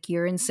you like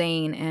you're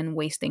insane and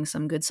wasting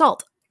some good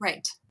salt.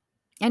 Right.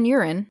 And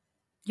urine.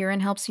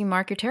 Urine helps you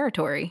mark your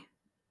territory.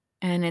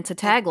 And it's a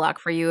tag lock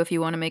for you if you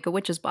want to make a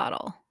witch's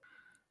bottle.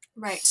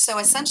 Right. So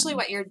essentially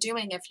what you're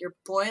doing, if you're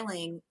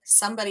boiling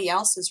somebody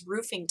else's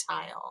roofing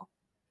tile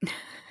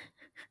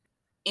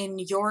in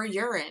your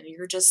urine,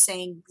 you're just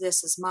saying,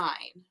 this is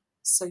mine.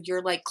 So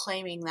you're like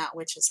claiming that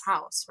witch's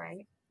house,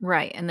 right?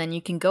 Right. And then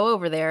you can go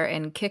over there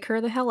and kick her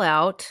the hell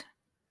out.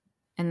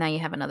 And now you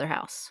have another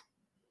house.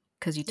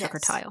 Because you took her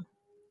tile.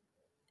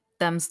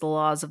 Them's the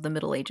laws of the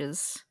Middle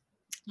Ages.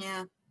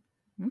 Yeah.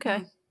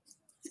 Okay.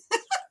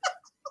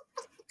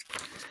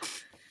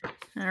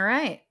 All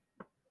right.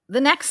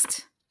 The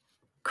next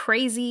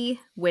crazy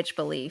witch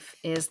belief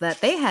is that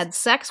they had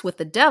sex with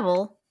the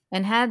devil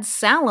and had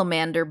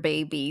salamander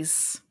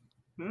babies.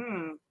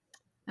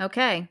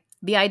 Okay.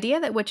 The idea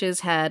that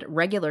witches had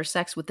regular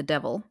sex with the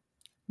devil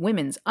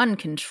women's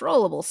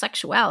uncontrollable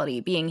sexuality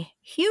being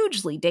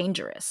hugely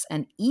dangerous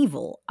and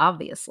evil,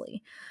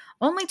 obviously,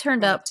 only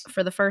turned up Right.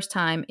 for the first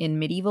time in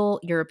medieval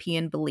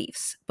European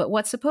beliefs. But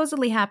what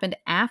supposedly happened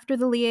after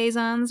the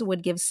liaisons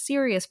would give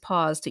serious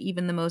pause to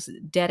even the most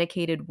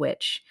dedicated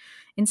witch.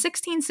 In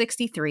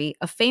 1663,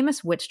 a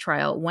famous witch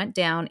trial went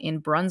down in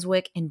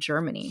Brunswick in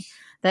Germany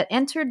that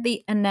entered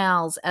the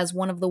annals as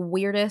one of the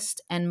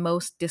weirdest and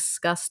most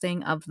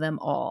disgusting of them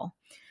all.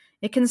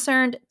 It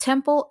concerned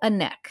Temple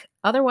Anek,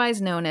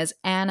 otherwise known as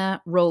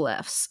Anna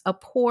Rolefs, a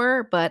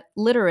poor but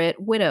literate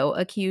widow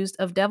accused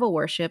of devil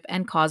worship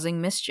and causing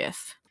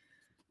mischief.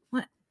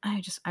 What?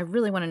 I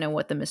really want to know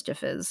what the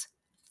mischief is.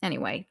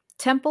 Anyway,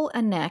 Temple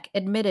Anek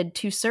admitted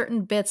to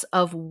certain bits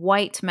of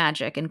white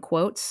magic, in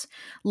quotes,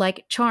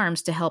 like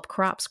charms to help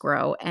crops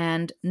grow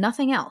and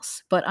nothing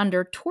else. But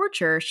under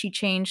torture, she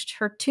changed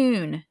her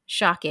tune.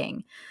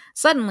 Shocking.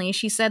 Suddenly,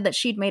 she said that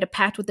she'd made a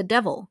pact with the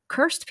devil,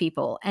 cursed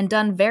people, and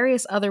done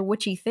various other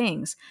witchy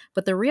things.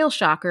 But the real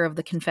shocker of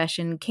the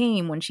confession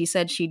came when she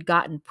said she'd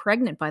gotten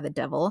pregnant by the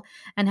devil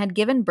and had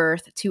given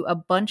birth to a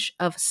bunch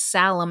of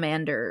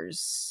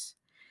salamanders.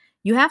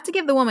 You have to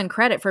give the woman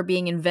credit for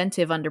being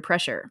inventive under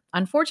pressure.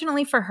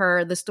 Unfortunately for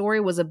her, the story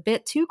was a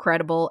bit too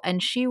credible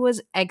and she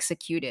was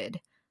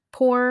executed.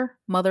 Poor,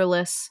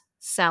 motherless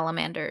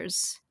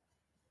salamanders.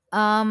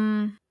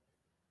 I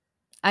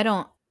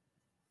don't.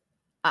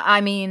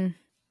 I mean,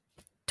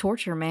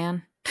 torture,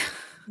 man.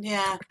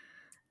 Yeah.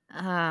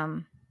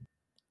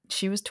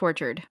 She was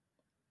tortured.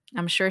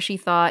 I'm sure she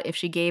thought if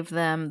she gave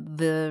them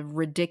the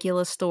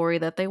ridiculous story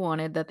that they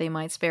wanted, that they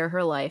might spare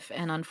her life.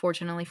 And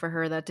unfortunately for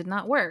her, that did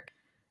not work.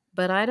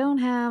 But I don't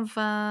have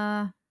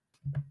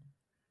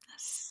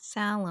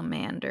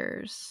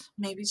salamanders.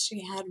 Maybe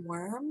she had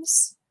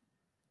worms?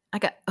 I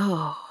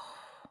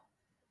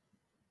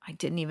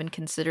didn't even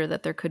consider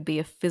that there could be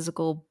a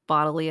physical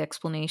bodily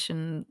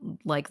explanation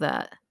like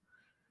that.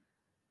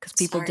 Because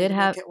people Sorry did to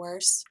have make it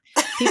worse.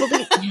 people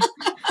did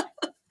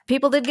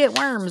people did get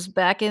worms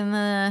back in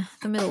the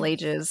Middle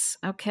Ages.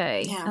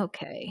 Okay. Yeah.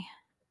 Okay.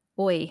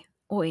 Oi.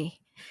 Oi.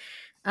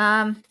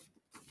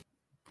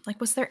 Like,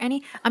 was there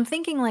any? I'm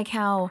thinking like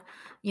how,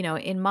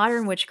 in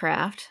modern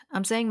witchcraft,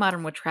 I'm saying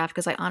modern witchcraft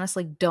because I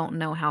honestly don't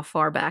know how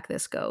far back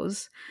this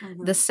goes. The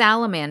Mm-hmm.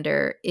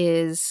 salamander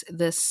is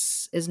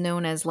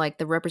known as like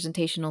the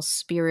representational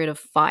spirit of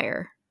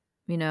fire,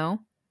 you know?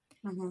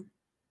 Mm-hmm.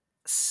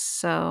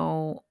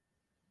 So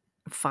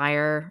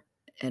fire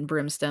and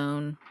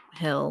brimstone,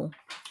 hell,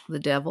 the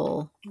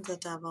devil. The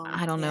devil.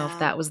 I don't know if Yeah.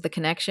 that was the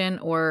connection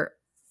or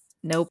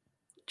nope.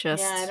 Yeah, I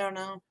Just don't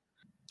know.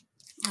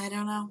 I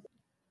don't know.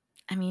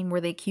 I mean,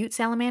 were they cute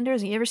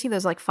salamanders? You ever see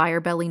those like fire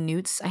belly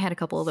newts? I had a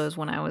couple of those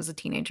when I was a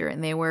teenager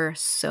and they were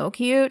so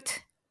cute.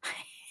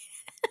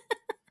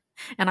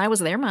 And I was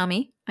their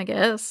mommy, I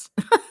guess.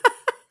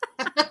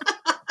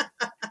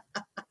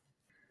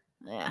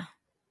 Yeah.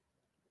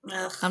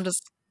 Ugh.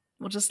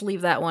 We'll just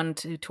leave that one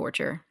to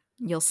torture.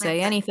 You'll say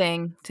Okay.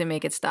 anything to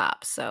make it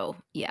stop. So,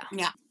 yeah.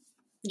 Yeah.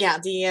 Yeah,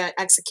 the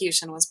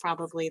execution was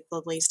probably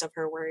the least of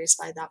her worries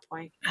by that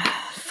point.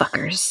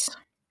 Fuckers.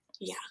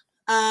 Yeah.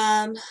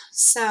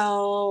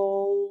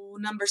 So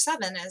number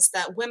 7 is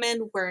that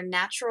women were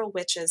natural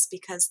witches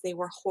because they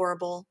were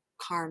horrible,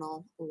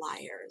 carnal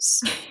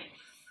liars.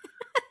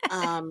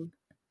 I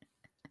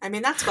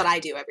mean, that's what I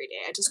do every day.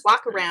 I just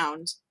walk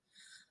around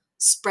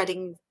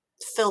spreading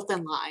filth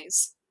and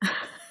lies.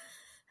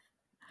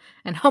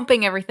 And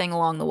humping everything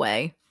along the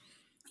way.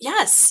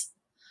 Yes.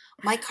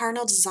 My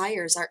carnal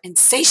desires are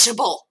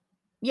insatiable.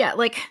 Yeah,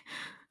 like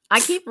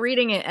I keep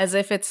reading it as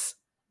if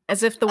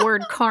the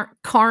word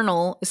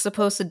carnal is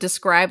supposed to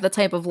describe the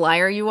type of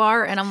liar you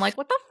are, and I'm like,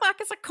 what the fuck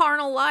is a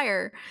carnal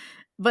liar?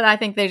 But I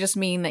think they just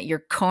mean that you're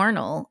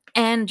carnal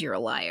and you're a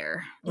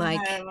liar. Like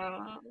I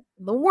know.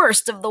 the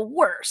worst of the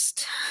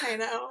worst. I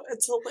know.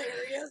 It's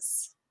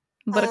hilarious.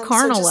 But a So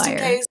carnal just in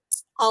liar. case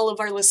all of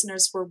our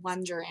listeners were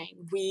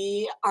wondering,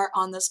 we are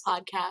on this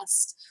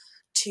podcast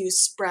to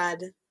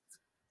spread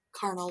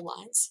carnal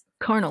lies.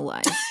 Carnal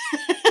lies.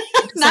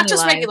 Not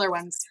just lies. regular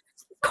ones.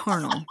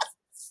 Carnal.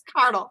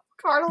 Carnal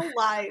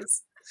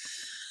lies.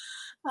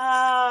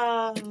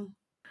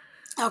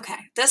 Okay,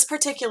 this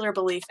particular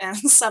belief and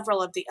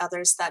several of the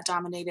others that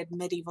dominated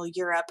medieval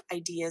Europe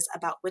ideas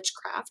about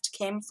witchcraft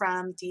came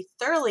from the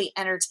thoroughly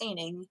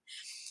entertaining,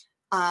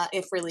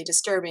 if really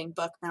disturbing,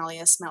 book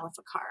Malleus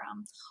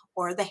Maleficarum,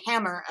 or The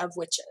Hammer of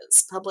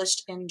Witches,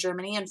 published in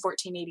Germany in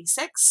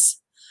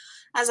 1486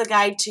 as a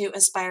guide to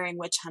aspiring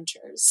witch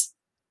hunters.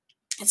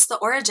 It's the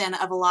origin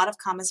of a lot of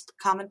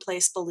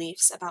commonplace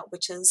beliefs about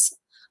witches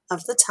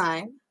of the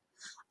time,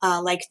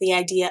 like the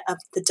idea of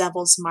the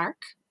devil's mark,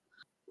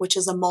 which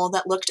is a mole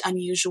that looked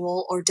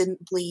unusual or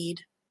didn't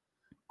bleed,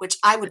 which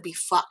I would be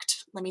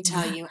fucked, let me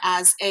tell you.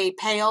 As a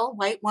pale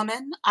white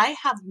woman, I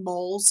have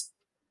moles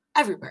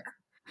everywhere.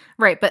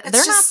 Right, but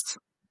It's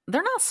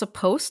they're not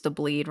supposed to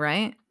bleed,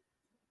 right?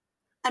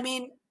 I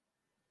mean,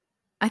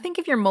 I think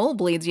if your mole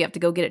bleeds, you have to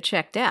go get it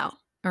checked out.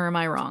 Or am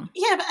I wrong?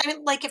 yeah, but I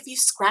mean, like if you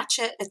scratch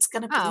it, it's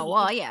gonna bleed. Oh,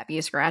 well, yeah, if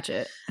you scratch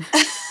it.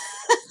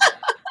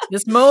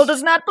 This mole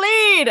does not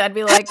bleed. I'd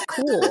be like,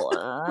 cool.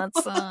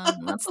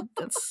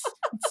 That's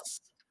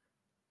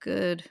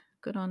good.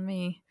 Good on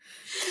me.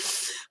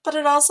 But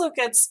it also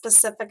gets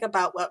specific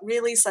about what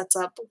really sets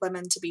up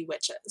women to be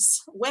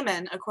witches.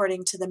 Women,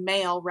 according to the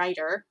male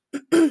writer,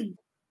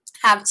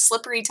 have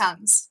slippery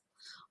tongues,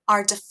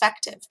 are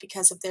defective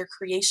because of their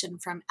creation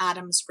from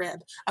Adam's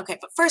rib. Okay,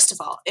 but first of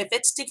all, if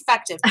it's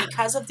defective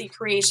because of the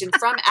creation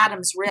from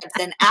Adam's rib,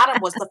 then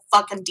Adam was the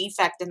fucking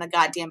defect in the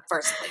goddamn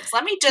first place.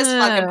 Let me just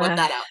fucking put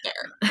that out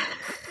there.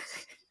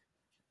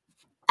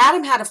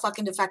 Adam had a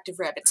fucking defective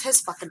rib. It's his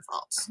fucking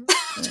fault.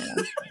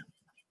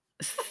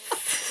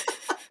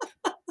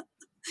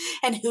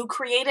 And who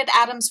created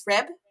Adam's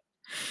rib?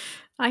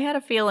 I had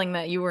a feeling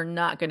that you were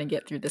not going to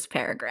get through this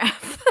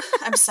paragraph.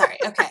 I'm sorry.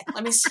 Okay,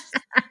 let me...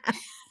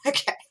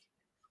 Okay.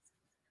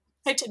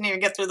 I didn't even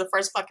get through the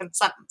first fucking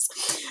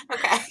sentence.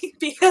 Okay.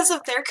 Because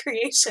of their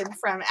creation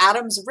from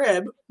Adam's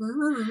rib,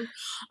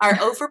 are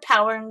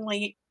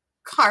overpoweringly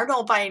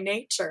carnal by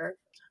nature.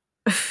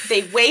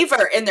 They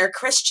waver in their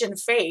Christian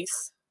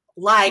faith,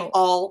 lie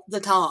all the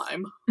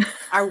time,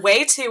 are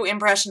way too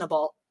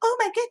impressionable. Oh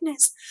my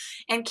goodness.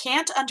 And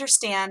can't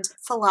understand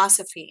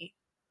philosophy.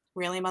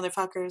 Really,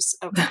 motherfuckers?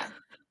 Okay.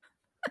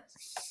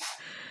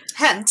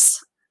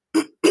 Hence,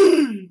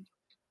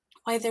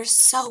 why they're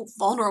so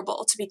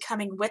vulnerable to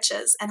becoming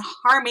witches and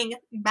harming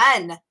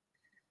men.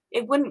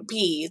 It wouldn't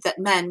be that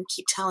men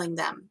keep telling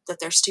them that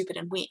they're stupid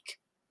and weak.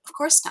 Of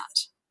course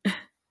not.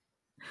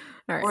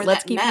 All right, or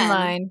let's that keep men in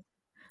mind.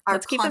 are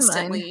Let's keep in mind.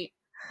 constantly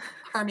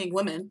harming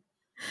women.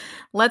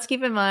 Let's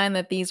keep in mind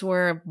that these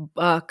were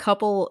a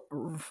couple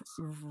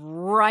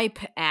ripe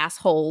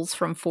assholes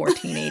from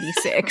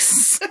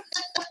 1486.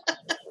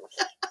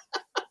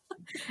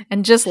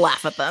 And just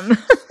laugh at them.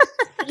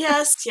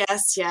 Yes.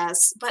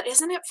 But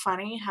isn't it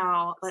funny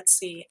how, let's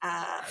see,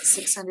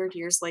 600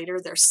 years later,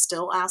 they're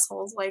still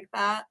assholes like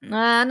that?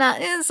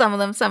 Some of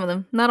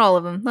them. Not all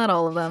of them. Not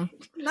all of them.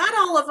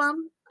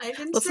 I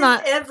didn't say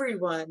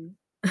everyone.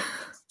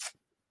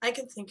 I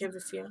can think of a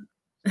few.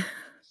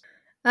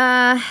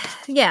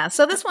 Yeah,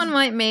 so this one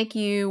might make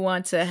you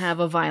want to have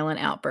a violent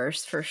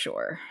outburst for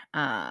sure.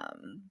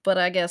 But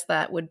I guess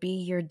that would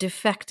be your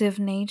defective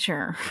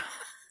nature.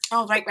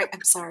 Oh, right.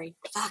 I'm sorry.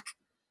 Fuck.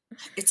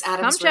 It's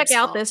Adam's Come check rib's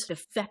out fault. this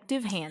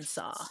defective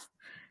handsaw.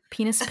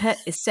 Penis pet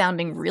is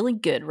sounding really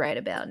good right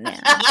about now.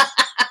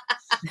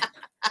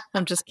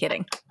 I'm just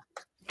kidding.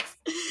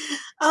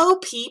 Oh,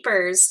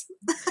 peepers.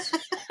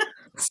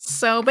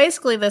 So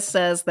basically this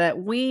says that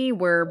we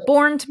were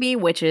born to be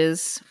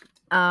witches,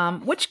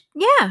 which,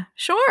 yeah,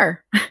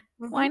 sure.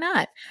 Mm-hmm. Why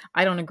not?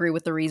 I don't agree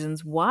with the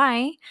reasons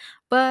why,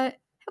 but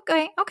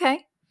okay.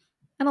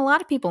 And a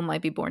lot of people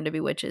might be born to be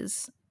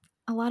witches.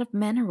 A lot of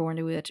men are born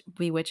to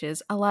be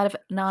witches. A lot of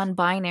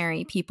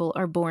non-binary people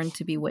are born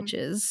to be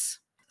witches.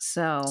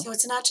 So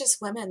it's not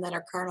just women that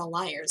are carnal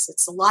liars.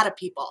 It's a lot of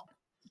people.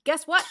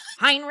 Guess what,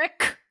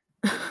 Heinrich?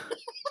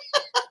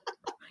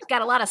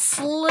 Got a lot of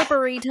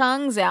slippery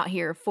tongues out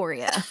here for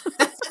you.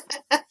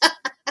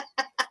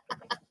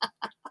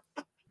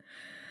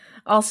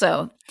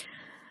 Also,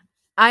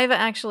 I've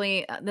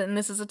actually, and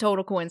this is a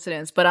total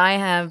coincidence, but I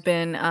have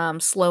been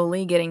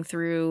slowly getting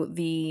through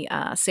the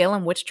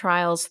Salem Witch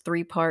Trials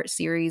 3-part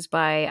series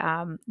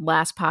by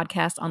Last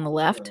Podcast on the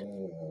Left.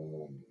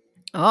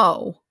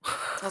 Oh.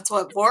 That's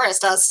what Boris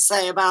has to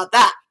say about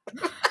that.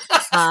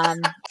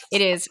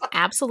 It is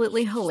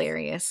absolutely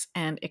hilarious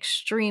and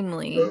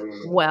extremely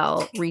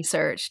well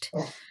researched.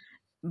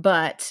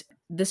 But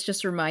this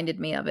just reminded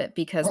me of it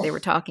because they were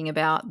talking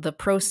about the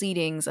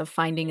proceedings of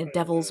finding a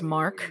devil's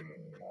mark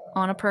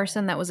on a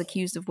person that was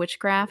accused of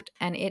witchcraft.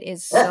 And it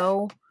is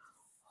so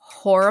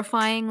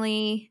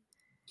horrifyingly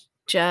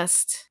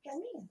just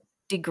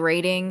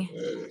degrading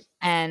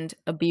and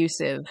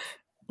abusive.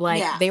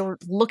 Like they were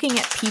looking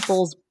at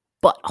people's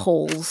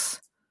buttholes,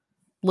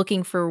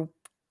 looking for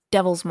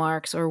devil's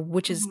marks or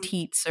witches'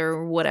 teats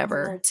or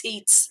whatever. Little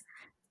teats.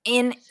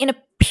 In a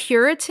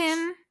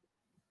Puritan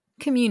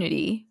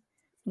community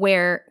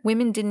where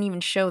women didn't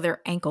even show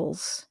their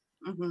ankles.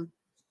 Mm-hmm.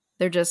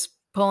 They're just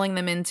pulling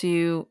them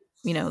into,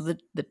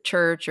 the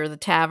church or the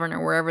tavern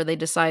or wherever they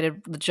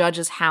decided, the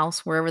judge's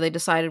house, wherever they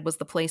decided was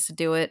the place to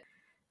do it.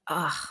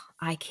 Ugh,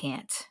 I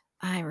can't.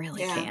 I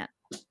really can't.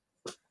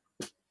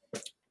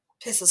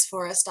 Pisses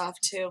Forrest off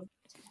too.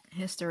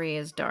 History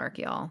is dark,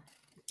 y'all.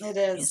 It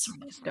is.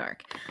 History is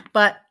dark.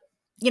 But,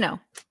 in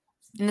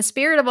the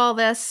spirit of all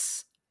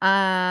this,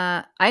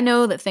 I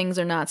know that things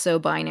are not so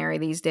binary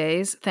these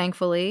days,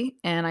 thankfully,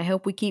 and I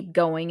hope we keep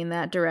going in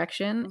that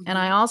direction. Mm-hmm. And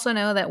I also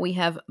know that we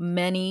have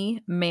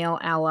many male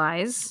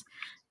allies,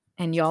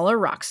 and y'all are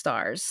rock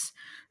stars.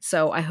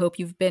 So I hope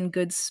you've been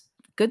good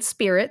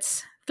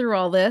spirits through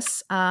all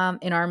this,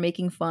 and are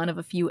making fun of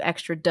a few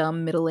extra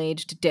dumb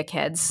middle-aged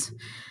dickheads.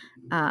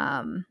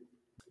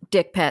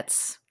 Dick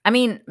pets. I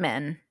mean,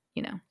 men,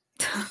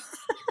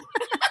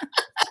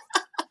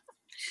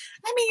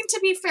 I mean, to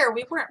be fair,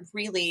 we weren't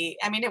really...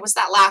 I mean, it was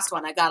that last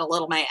one I got a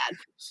little mad.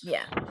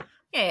 Yeah, but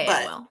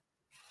well.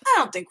 I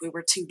don't think we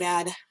were too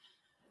bad.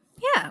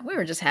 Yeah, we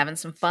were just having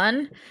some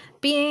fun.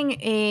 Being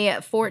a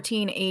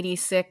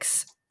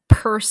 1486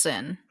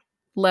 person,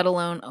 let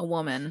alone a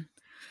woman,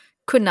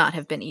 could not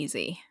have been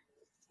easy.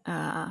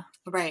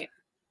 Right.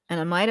 And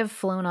I might have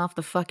flown off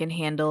the fucking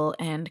handle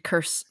and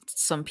cursed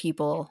some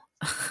people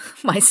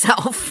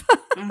myself.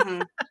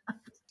 Mm-hmm.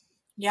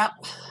 Yep.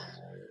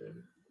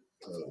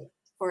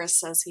 Forrest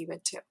says he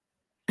would too.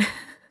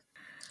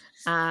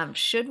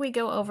 Should we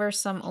go over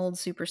some old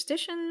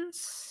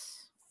superstitions?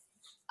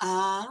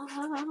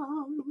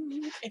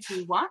 If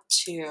you want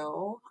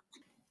to.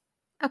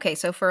 Okay,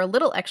 so for a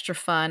little extra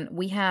fun,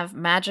 we have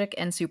magic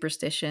and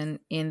superstition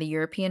in the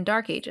European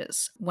Dark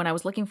Ages. When I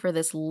was looking for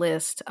this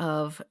list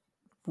of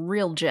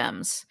real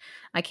gems,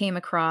 I came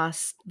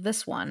across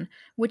this one,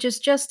 which is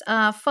just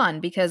fun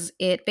because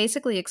it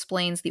basically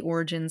explains the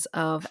origins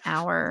of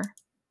our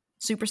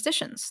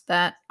superstitions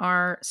that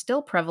are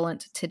still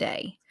prevalent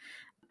today.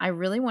 I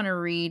really want to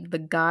read the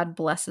God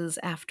blesses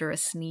after a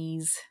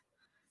sneeze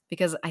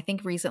because I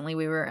think recently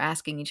we were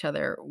asking each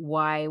other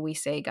why we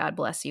say God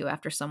bless you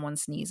after someone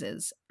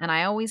sneezes. And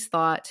I always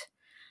thought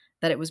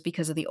that it was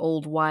because of the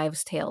old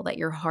wives' tale that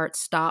your heart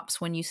stops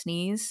when you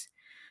sneeze.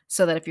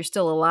 So that if you're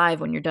still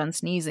alive when you're done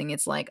sneezing,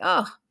 it's like,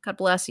 oh, God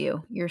bless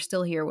you. You're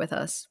still here with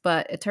us.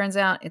 But it turns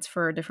out it's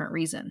for a different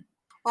reason.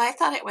 Well, I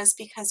thought it was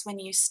because when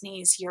you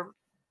sneeze, your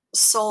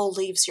soul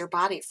leaves your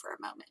body for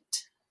a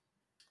moment.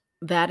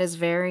 That is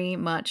very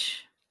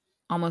much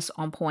almost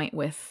on point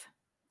with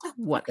Oh,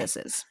 what okay. this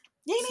is.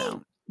 Yay me.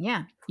 So,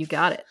 yeah, you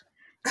got it.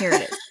 Here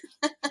it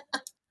is.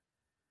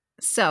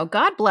 So,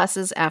 God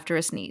blesses after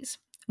a sneeze.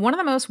 One of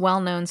the most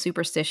well known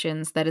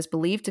superstitions that is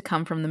believed to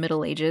come from the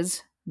Middle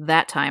Ages,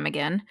 that time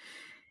again,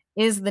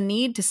 is the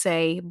need to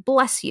say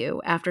bless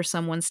you after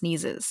someone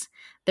sneezes.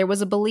 There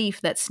was a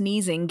belief that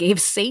sneezing gave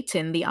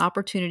Satan the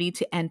opportunity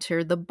to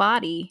enter the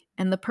body,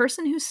 and the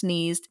person who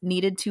sneezed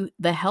needed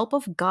the help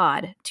of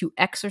God to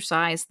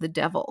exorcise the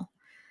devil.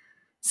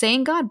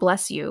 Saying God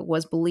bless you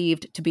was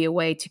believed to be a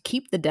way to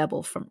keep the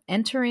devil from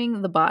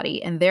entering the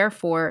body and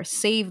therefore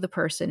save the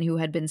person who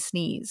had been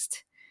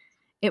sneezed.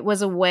 It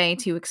was a way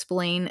to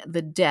explain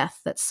the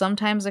death that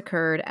sometimes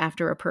occurred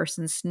after a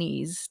person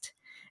sneezed,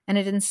 and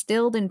it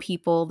instilled in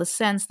people the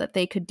sense that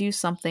they could do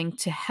something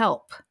to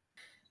help.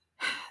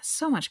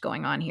 So much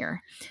going on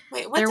here.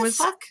 Wait, what There the was,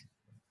 fuck?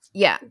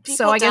 yeah, so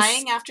People I guess,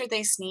 dying after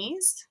they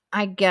sneezed?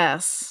 I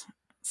guess.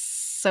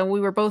 So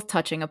we were both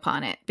touching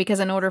upon it because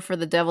in order for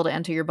the devil to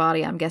enter your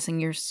body, I'm guessing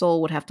your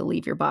soul would have to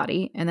leave your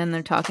body. And then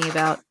they're talking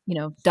about,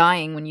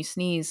 dying when you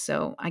sneeze.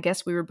 So I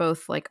guess we were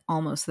both like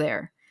almost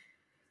there.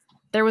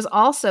 There was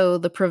also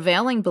the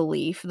prevailing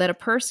belief that a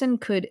person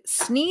could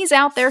sneeze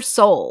out their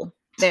soul.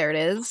 There it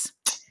is.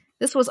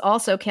 This was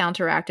also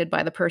counteracted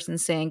by the person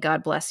saying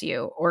God bless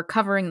you or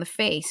covering the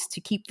face to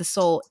keep the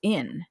soul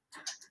in.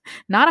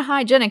 Not a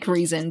hygienic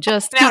reason,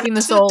 just Now, keeping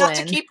the soul not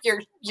to in. keep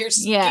your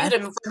Yeah.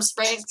 sputum from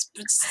spraying.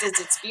 Is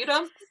it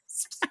sputum?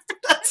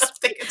 I'm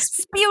thinking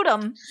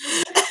Sputum.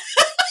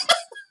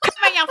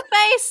 Cover your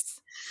face.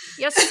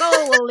 Your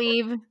soul will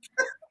leave.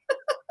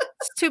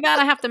 It's too bad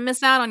I have to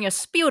miss out on your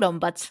sputum,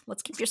 but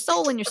let's keep your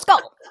soul in your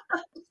skull.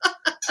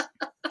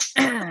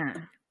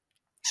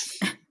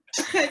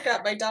 I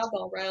got my dog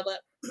all riled up.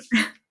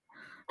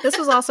 This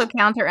was also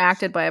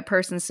counteracted by a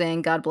person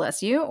saying God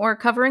bless you or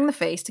covering the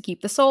face to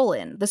keep the soul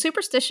in. The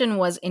superstition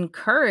was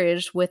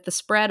encouraged with the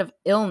spread of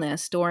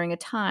illness during a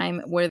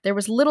time where there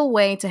was little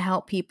way to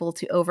help people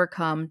to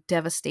overcome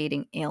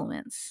devastating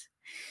ailments.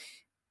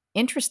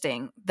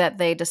 Interesting that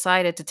they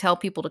decided to tell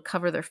people to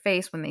cover their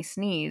face when they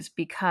sneeze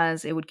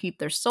because it would keep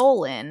their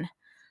soul in.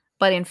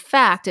 But in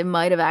fact, it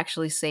might have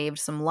actually saved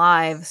some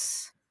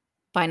lives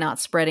by not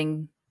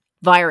spreading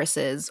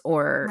viruses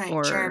or Right,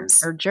 or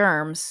germs. or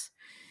germs.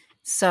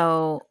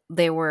 So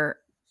they were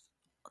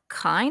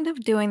kind of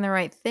doing the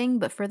right thing,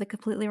 but for the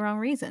completely wrong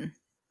reason.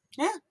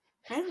 Yeah,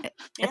 yeah, yeah.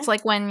 It's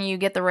like when you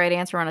get the right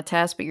answer on a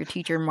test, but your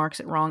teacher marks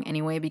it wrong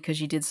anyway because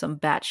you did some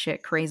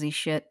batshit crazy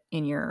shit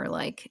in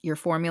your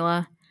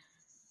formula,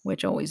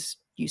 which always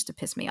used to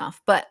piss me off.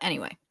 But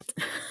anyway,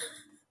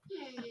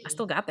 I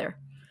still got there.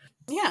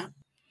 Yeah,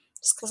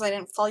 just because I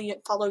didn't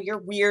follow your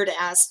weird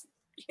ass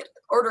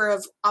order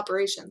of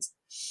operations.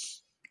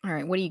 All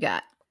right, what do you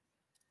got?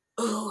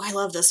 Oh, I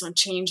love this one.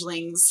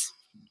 Changelings.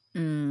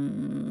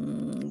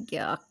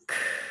 Yuck.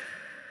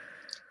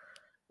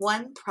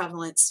 One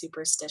prevalent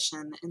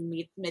superstition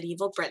in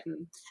medieval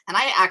Britain, and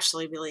I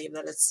actually believe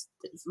that it's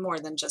more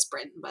than just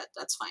Britain, but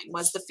that's fine,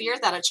 was the fear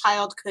that a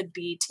child could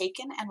be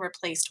taken and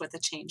replaced with a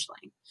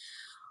changeling.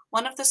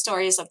 One of the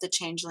stories of the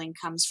changeling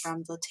comes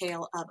from the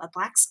tale of a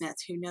blacksmith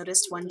who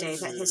noticed one day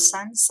that his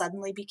son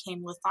suddenly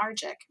became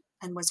lethargic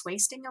and was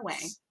wasting away.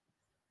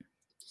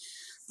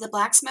 The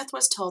blacksmith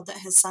was told that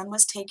his son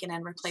was taken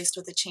and replaced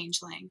with a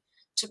changeling.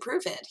 To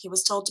prove it, he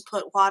was told to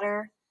put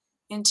water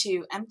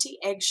into empty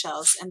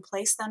eggshells and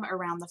place them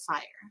around the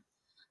fire.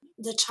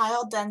 The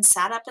child then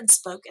sat up and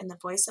spoke in the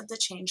voice of the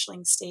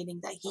changeling, stating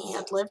that he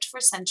had lived for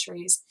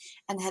centuries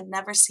and had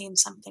never seen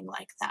something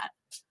like that.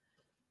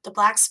 The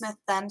blacksmith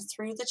then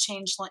threw the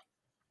changeling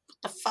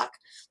The fuck?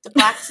 The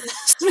blacksmith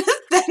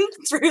then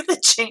threw the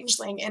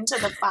changeling into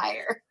the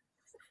fire.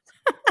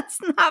 That's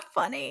not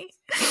funny.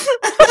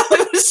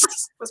 It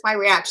was my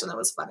reaction that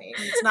was funny.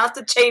 It's not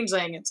the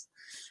changeling. It's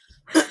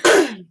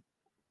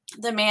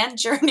the man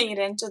journeyed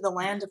into the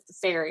land of the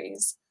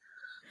fairies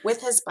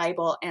with his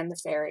Bible, and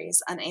the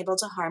fairies, unable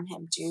to harm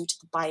him due to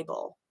the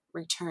Bible,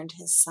 returned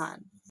his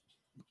son.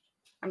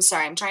 I'm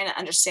sorry, I'm trying to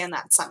understand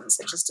that sentence.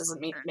 It just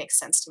doesn't make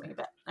sense to me,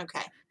 but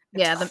okay.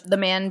 Yeah, the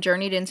man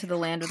journeyed into the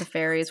land of the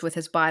fairies with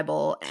his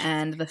Bible,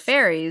 and the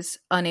fairies,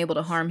 unable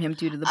to harm him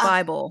due to the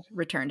Bible,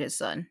 returned his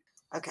son.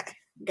 Okay,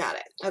 got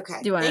it.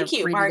 Okay. Do you want Thank to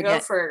you, read Margot,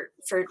 it for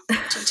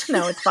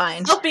No, it's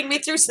fine. helping me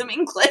through some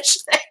English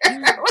there.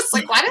 I was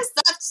like, why does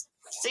that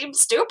seem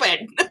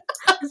stupid?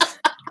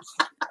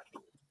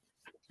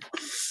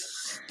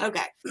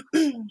 Okay.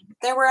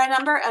 There were a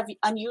number of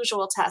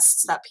unusual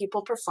tests that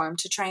people performed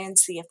to try and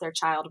see if their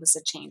child was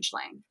a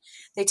changeling.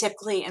 They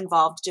typically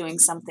involved doing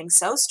something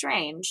so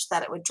strange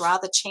that it would draw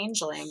the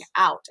changeling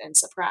out in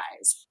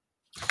surprise.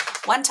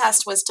 One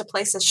test was to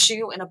place a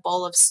shoe in a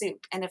bowl of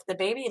soup, and if the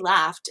baby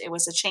laughed, it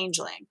was a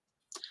changeling.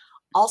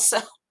 Also,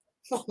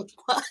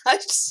 what? I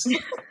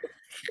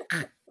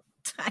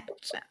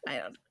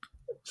don't.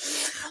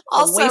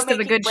 Also, a waste of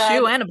a good bread.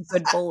 shoe and a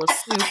good bowl of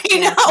soup. I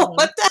know,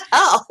 what the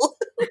hell?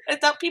 I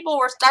thought people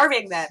were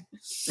starving then.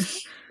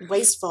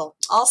 Wasteful.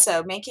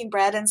 Also, making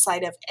bread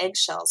inside of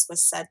eggshells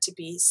was said to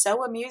be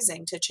so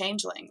amusing to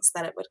changelings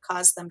that it would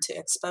cause them to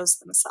expose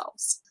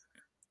themselves.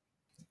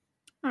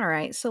 All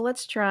right, so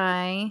let's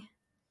try.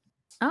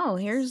 Oh,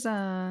 here's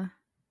the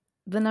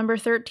number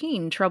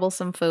 13,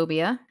 troublesome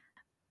phobia.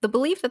 The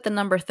belief that the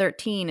number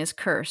 13 is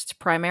cursed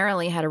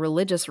primarily had a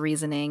religious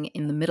reasoning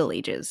in the Middle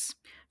Ages.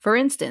 For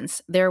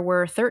instance, there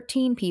were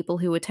 13 people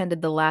who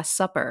attended the Last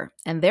Supper,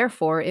 and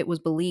therefore it was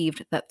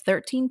believed that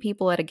 13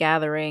 people at a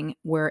gathering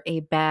were a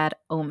bad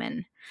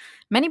omen.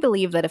 Many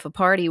believed that if a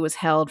party was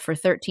held for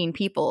 13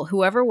 people,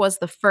 whoever was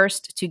the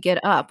first to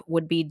get up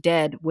would be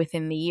dead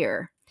within the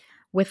year.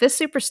 With this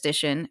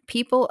superstition,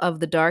 people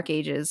of the Dark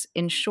Ages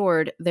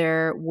ensured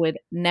there would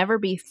never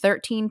be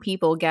 13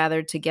 people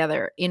gathered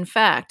together. In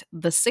fact,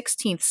 the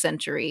 16th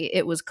century,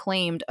 it was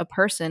claimed a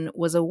person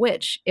was a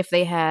witch if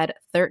they had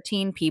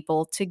 13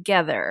 people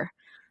together.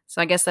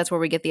 So I guess that's where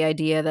we get the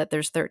idea that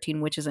there's 13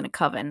 witches in a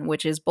coven,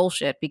 which is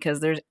bullshit because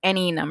there's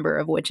any number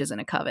of witches in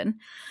a coven.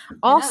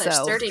 Also, there's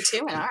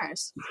 32 in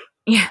ours.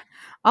 Yeah.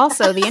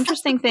 Also, the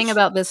interesting thing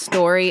about this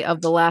story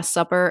of the Last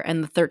Supper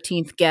and the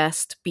 13th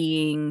guest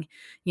being,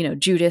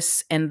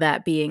 Judas, and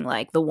that being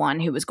like the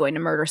one who was going to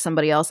murder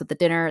somebody else at the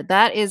dinner,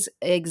 that is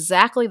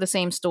exactly the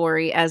same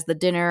story as the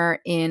dinner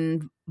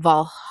in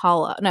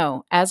Valhalla.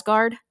 No,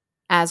 Asgard.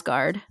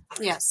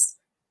 Yes.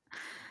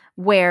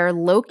 Where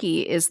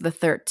Loki is the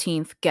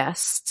 13th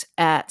guest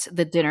at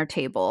the dinner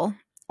table.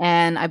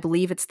 And I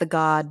believe it's the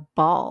god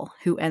Baal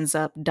who ends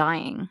up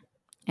dying.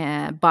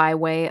 By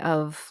way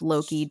of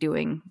Loki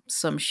doing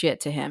some shit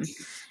to him,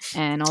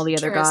 and all the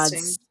other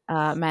gods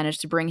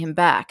managed to bring him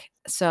back.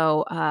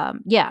 So,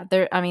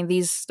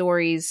 these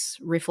stories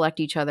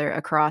reflect each other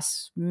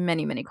across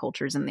many, many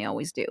cultures, and they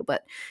always do.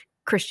 But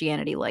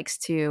Christianity likes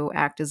to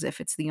act as if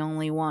it's the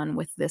only one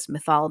with this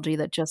mythology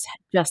that just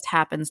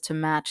happens to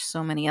match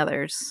so many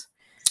others.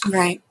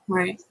 Right.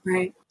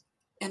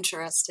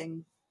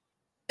 Interesting.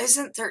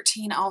 Isn't there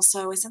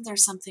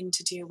something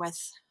to do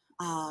with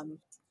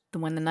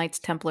when the Knights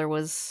Templar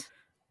was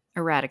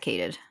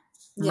eradicated,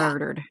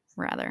 murdered,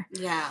 rather.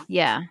 Yeah.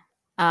 Yeah.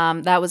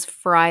 That was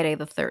Friday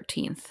the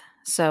 13th.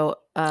 So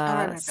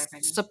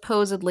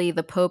supposedly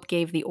the Pope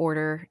gave the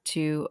order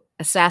to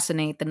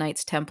assassinate the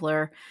Knights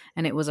Templar,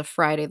 and it was a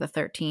Friday the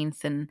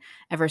 13th, and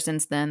ever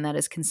since then that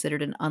is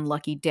considered an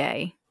unlucky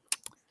day.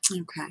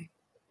 Okay.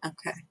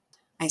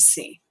 I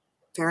see.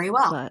 Very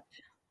well. But,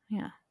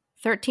 yeah.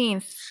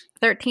 13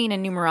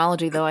 in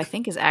numerology, though, I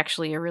think is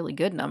actually a really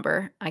good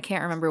number. I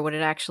can't remember what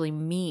it actually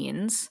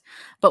means,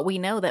 but we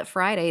know that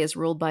Friday is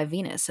ruled by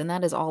Venus, and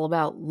that is all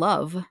about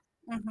love.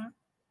 Mm-hmm.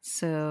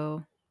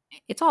 So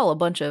it's all a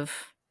bunch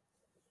of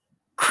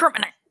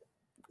criminal.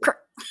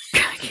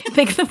 I can't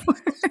think of the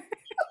word.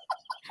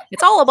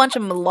 It's all a bunch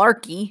of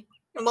malarkey.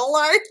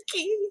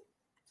 Malarkey.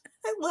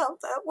 I love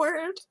that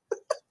word.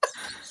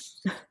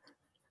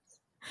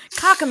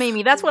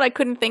 Cockamamie, that's what I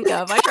couldn't think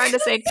of. I tried to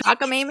say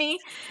cockamamie,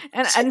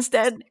 and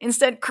instead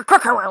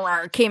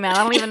came out.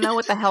 I don't even know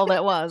what the hell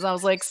that was. I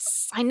was like,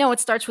 I know it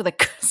starts with a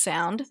k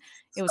sound.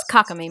 It was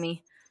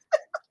cockamamie.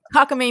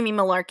 Cockamamie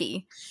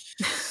malarkey.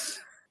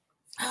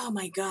 Oh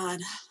my god.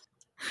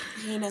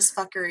 Heinous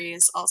fuckery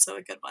is also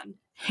a good one.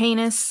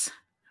 Heinous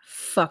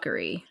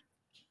fuckery.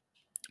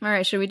 All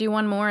right, should we do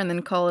one more and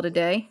then call it a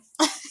day?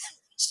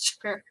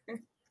 Sure.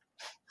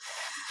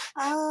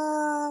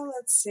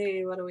 Let's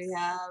see. What do we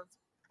have?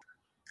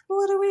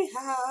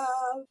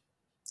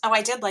 Oh,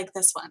 I did like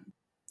this one,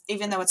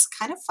 even though it's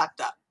kind of fucked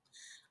up.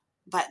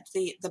 But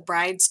the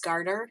bride's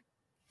garter.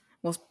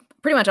 Well,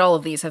 pretty much all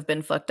of these have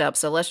been fucked up,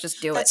 so let's just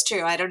do it. That's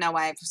true. I don't know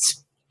why.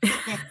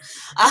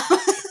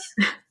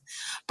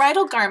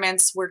 Bridal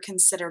garments were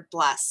considered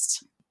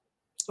blessed,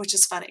 which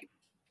is funny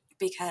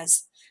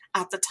because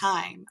at the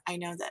time, I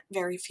know that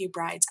very few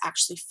brides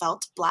actually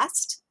felt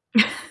blessed.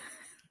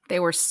 They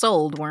were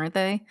sold, weren't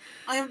they?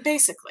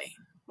 Basically,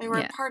 they were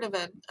Yeah. part of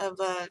a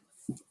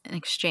An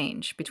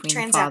exchange between the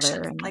transaction,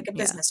 father and like a yeah.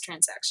 business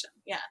transaction.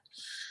 Yeah.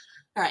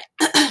 All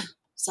right.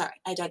 Sorry,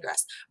 I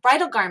digress.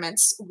 Bridal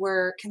garments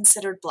were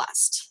considered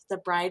blessed. The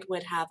bride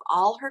would have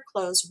all her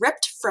clothes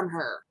ripped from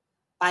her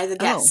by the Oh,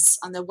 guests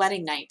on the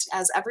wedding night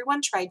as everyone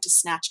tried to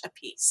snatch a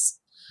piece.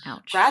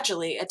 ouch.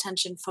 Gradually,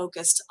 attention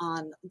focused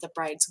on the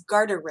bride's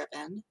garter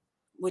ribbon,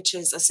 which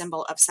is a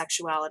symbol of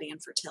sexuality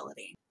and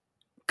fertility.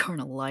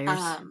 Carnal liars.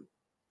 Um,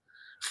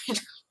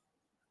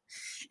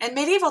 in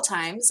medieval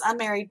times,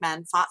 unmarried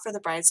men fought for the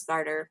bride's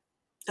garter.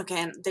 Okay,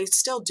 and they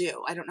still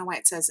do. I don't know why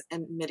it says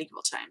in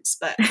medieval times,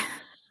 but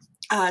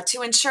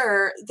to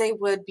ensure they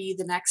would be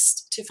the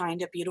next to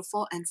find a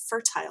beautiful and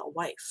fertile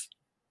wife.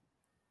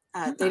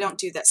 They Oh. don't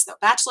do this, though.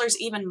 Bachelors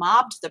even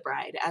mobbed the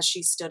bride as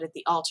she stood at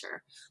the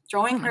altar, Oh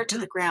throwing my her to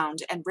god. the ground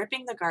and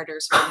ripping the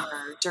garters from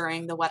her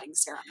during the wedding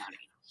ceremony.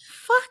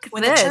 Fuck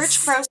When the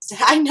church this.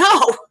 I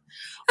know.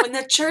 When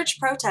the church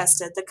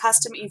protested, the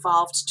custom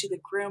evolved to the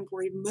groom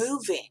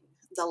removing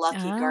the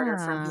lucky garter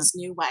from Ah, his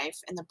new wife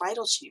in the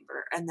bridal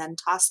chamber and then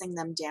tossing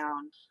them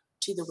down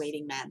to the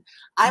waiting men.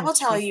 I will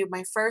tell jeez. you,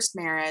 my first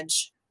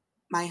marriage,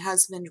 my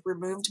husband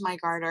removed my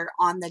garter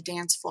on the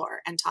dance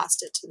floor and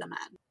tossed it to the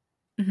men.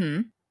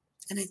 Mm-hmm.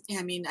 And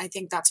I mean, I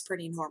think that's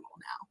pretty normal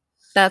now.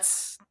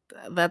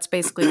 That's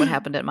basically what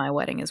happened at my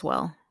wedding as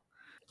well.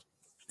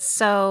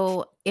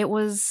 So it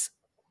was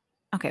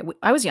okay.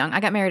 I was young. I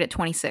got married at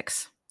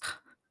 26.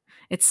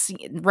 It's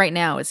right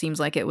now. It seems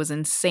like it was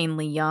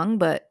insanely young,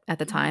 but at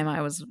the time Mhm.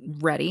 I was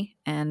ready,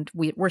 and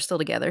we're still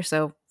together,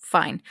 so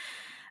fine.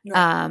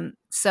 Right.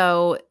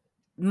 So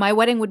my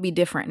wedding would be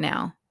different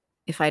now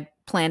if I'd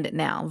planned it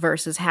now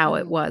versus how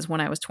it Mhm. was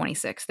when I was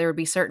 26. There would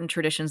be certain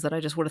traditions that I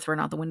just would have thrown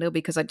out the window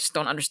because I just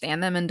don't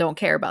understand them and don't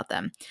care about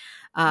them.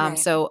 Right.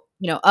 So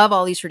of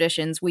all these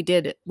traditions, we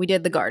did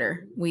the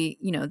garter. We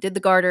did the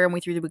garter and we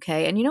threw the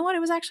bouquet. And you know what? It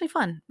was actually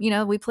fun.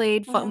 Mhm. We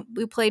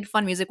played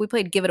fun music. We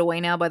played "Give It Away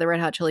Now" by the Red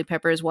Hot Chili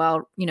Peppers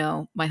while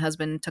my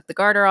husband took the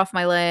garter off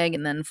my leg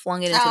and then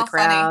flung it into the Oh, funny.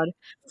 crowd.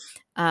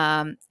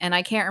 And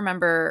I can't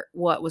remember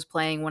what was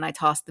playing when I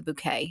tossed the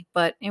bouquet,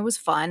 but it was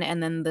fun.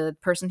 And then the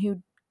person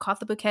who caught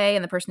the bouquet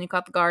and the person who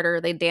caught the garter,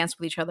 they danced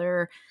with each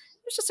other.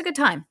 It was just a good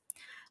time.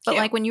 But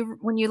Cute. like when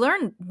you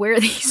learn where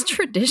these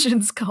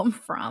traditions come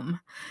from,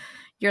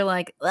 you're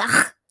like,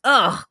 ugh,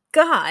 oh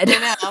God.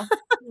 I know.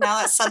 Now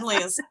that suddenly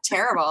is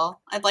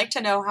terrible. I'd like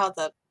to know how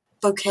the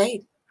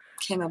bouquet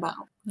came about.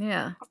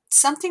 Yeah,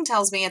 Something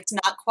tells me it's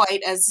not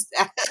quite as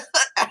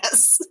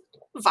as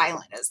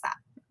violent as that.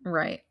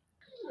 right.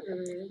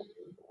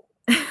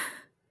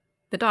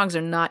 The dogs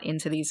are not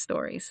into these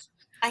stories.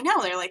 I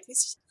know. They're like,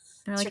 these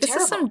They're are like, this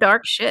is some terrible.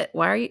 dark shit.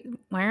 Why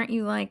aren't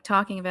you like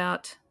talking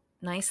about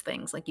nice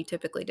things like you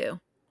typically do?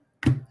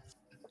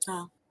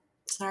 Oh,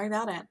 sorry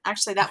about it.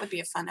 Actually, that would be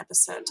a fun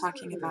episode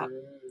talking about.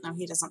 No,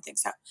 he doesn't think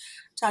so.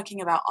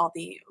 Talking about all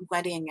the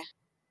wedding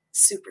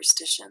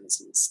superstitions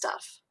and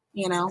stuff,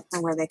 and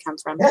where they come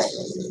from.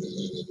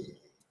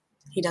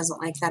 He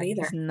doesn't like that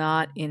either. He's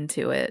not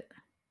into it.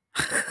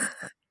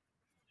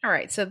 All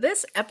right, so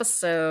this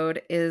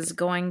episode is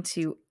going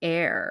to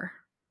air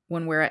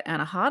when we're at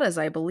Anahata's,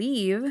 I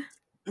believe.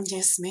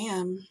 Yes,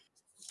 ma'am.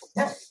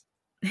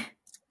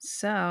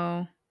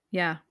 So,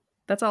 yeah,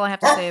 that's all I have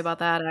to say about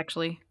that,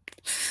 actually.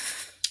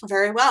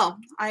 Very well.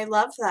 I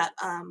love that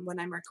when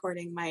I'm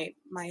recording, my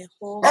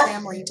whole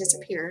family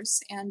disappears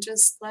and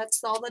just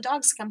lets all the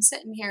dogs come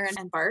sit in here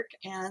and bark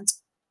and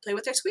play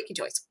with their squeaky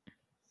toys.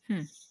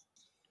 Hmm.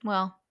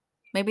 Well,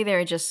 maybe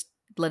they're just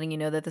letting you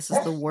know that this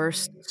is the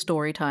worst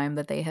story time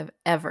that they have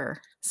ever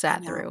I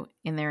sat know. through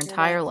in their You're right.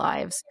 entire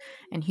lives,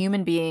 and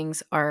human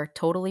beings are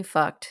totally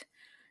fucked,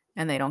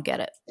 and they don't get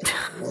it.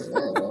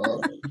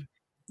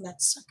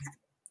 That's okay.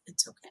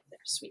 It's okay. There,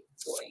 sweet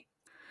boy.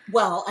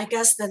 Well, I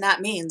guess then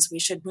that means we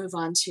should move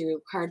on to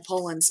card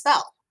pull and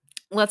spell.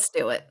 Let's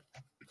do it.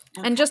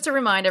 And Okay. just to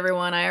remind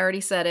everyone, I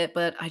already said it,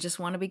 but I just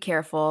want to be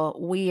careful.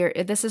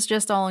 This is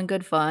just all in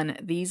good fun.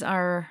 These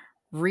are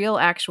real,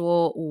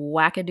 actual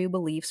wackadoo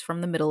beliefs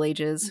from the Middle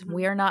Ages. Mm-hmm.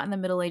 We are not in the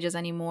Middle Ages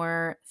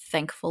anymore,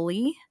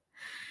 thankfully.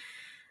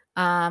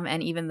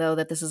 And even though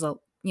that this is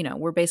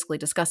we're basically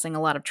discussing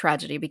a lot of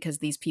tragedy because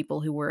these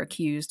people who were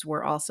accused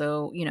were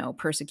also,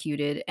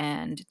 persecuted,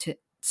 and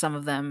some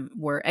of them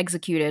were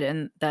executed,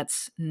 and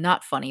that's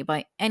not funny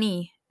by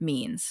any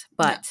means. No.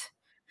 But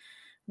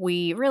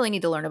we really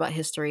need to learn about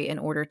history in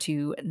order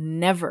to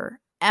never,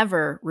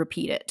 ever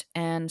repeat it.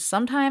 And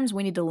sometimes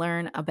we need to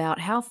learn about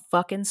how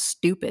fucking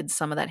stupid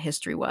some of that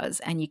history was.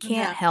 And you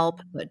can't Yeah.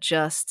 help but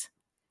just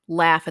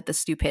laugh at the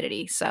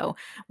stupidity. So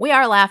we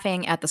are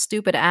laughing at the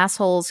stupid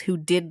assholes who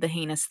did the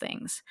heinous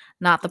things,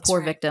 not the That's poor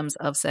right. victims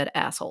of said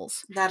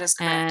assholes. That is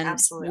correct. And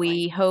Absolutely.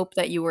 we hope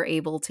that you were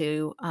able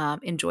to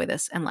enjoy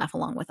this and laugh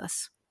along with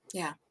us.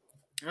 Yeah.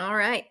 All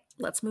right,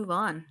 let's move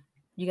on.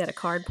 You got a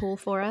card pool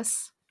for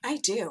us? I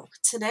do.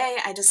 Today,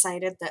 I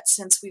decided that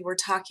since we were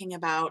talking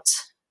about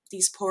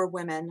these poor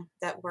women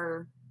that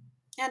were,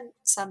 and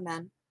some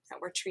men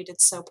that were treated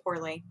so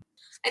poorly.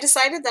 I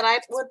decided that I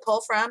would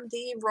pull from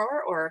the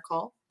Roar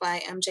Oracle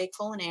by M.J.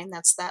 Cullinane.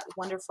 That's that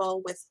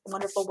wonderful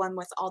one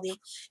with all the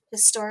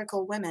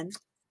historical women.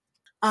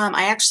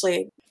 I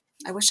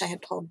wish I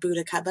had pulled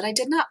Boudica, but I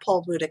did not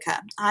pull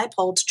Boudica. I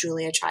pulled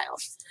Julia Child,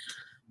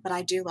 but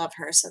I do love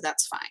her, so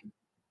that's fine.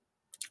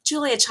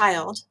 Julia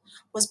Child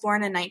was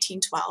born in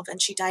 1912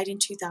 and she died in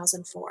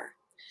 2004.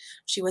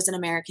 She was an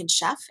American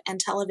chef and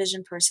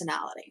television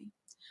personality.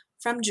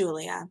 From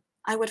Julia,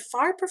 I would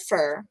far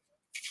prefer,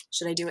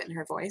 should I do it in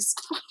her voice?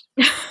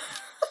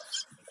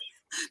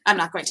 I'm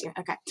not going to.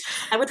 Okay.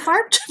 I would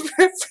far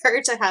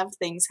prefer to have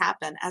things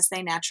happen as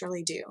they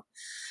naturally do,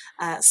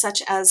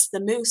 such as the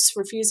mousse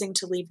refusing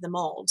to leave the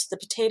mold, the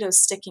potatoes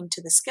sticking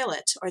to the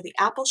skillet, or the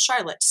apple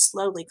charlotte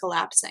slowly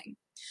collapsing.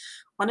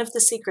 One of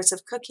the secrets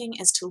of cooking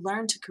is to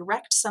learn to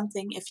correct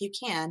something if you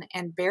can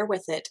and bear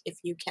with it if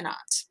you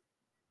cannot.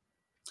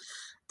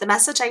 The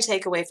message I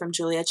take away from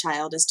Julia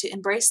Child is to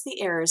embrace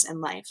the errors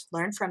in life,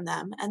 learn from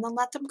them, and then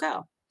let them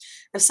go.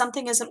 If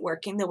something isn't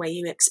working the way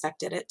you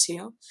expected it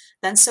to,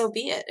 then so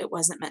be it. It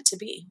wasn't meant to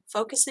be.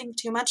 Focusing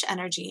too much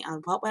energy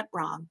on what went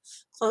wrong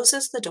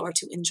closes the door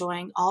to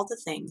enjoying all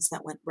the things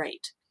that went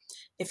right.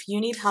 If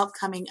you need help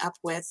coming up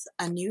with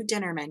a new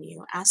dinner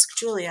menu, ask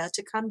Julia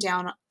to come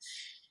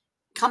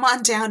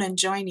on down and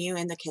join you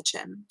in the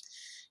kitchen.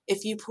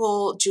 If you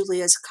pull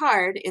Julia's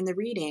card in the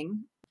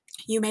reading,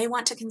 you may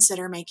want to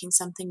consider making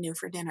something new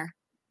for dinner.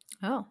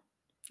 Oh,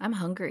 I'm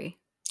hungry.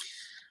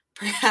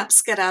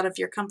 Perhaps get out of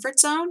your comfort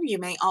zone. You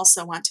may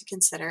also want to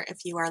consider if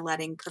you are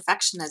letting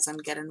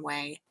perfectionism get in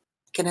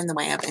the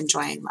way of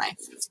enjoying life.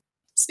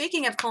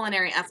 Speaking of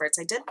culinary efforts,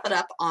 I did put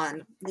up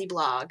on the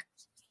blog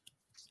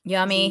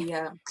Yummy.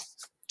 the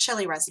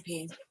chili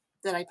recipe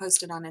that I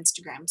posted on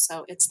Instagram.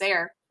 So it's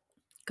there.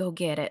 Go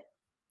get it.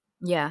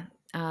 Yeah.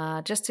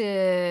 Just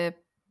to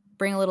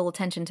bring a little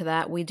attention to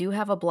that, we do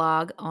have a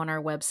blog on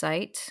our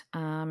website.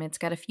 It's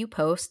got a few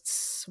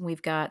posts.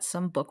 We've got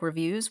some book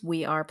reviews.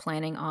 We are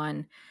planning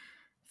on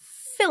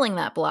filling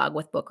that blog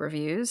with book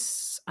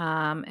reviews.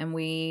 And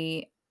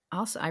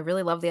I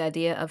really love the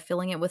idea of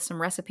filling it with some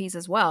recipes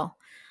as well.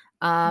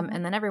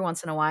 And then every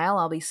once in a while,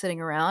 I'll be sitting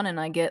around and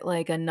I get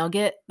like a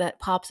nugget that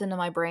pops into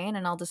my brain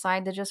and I'll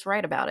decide to just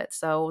write about it.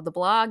 So the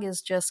blog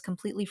is just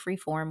completely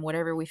freeform,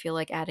 whatever we feel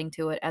like adding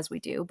to it as we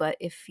do. But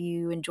if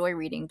you enjoy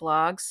reading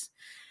blogs,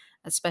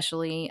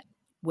 especially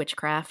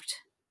witchcraft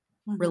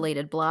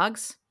related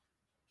blogs,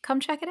 come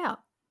check it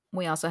out.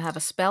 We also have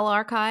a spell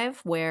archive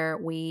where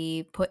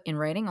we put in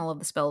writing all of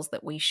the spells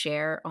that we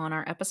share on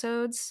our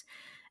episodes.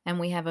 And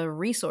we have a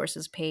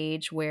resources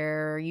page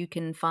where you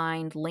can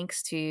find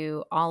links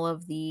to all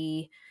of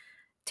the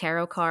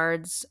tarot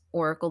cards,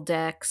 oracle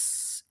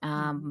decks,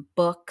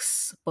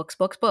 books,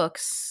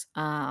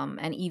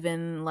 and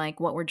even like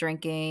what we're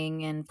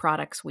drinking and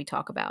products we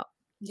talk about.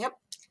 Yep.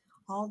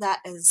 All that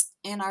is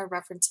in our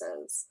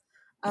references.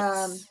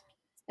 Yes.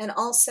 And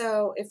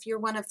also, if you're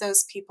one of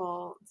those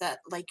people that,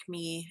 like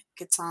me,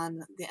 gets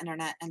on the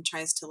internet and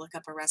tries to look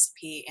up a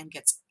recipe and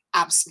gets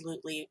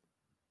absolutely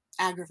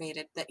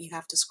aggravated that you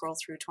have to scroll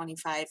through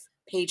 25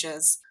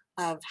 pages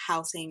of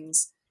how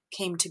things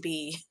came to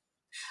be,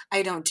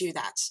 I don't do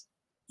that.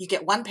 You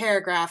get one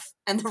paragraph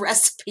and the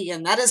recipe,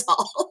 and that is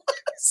all.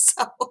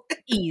 So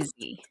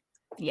easy.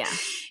 Yeah.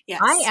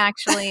 Yes.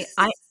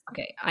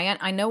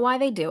 I know why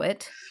they do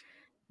it.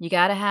 You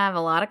got to have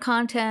a lot of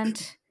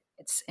content.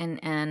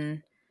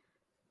 And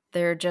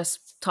they're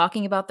just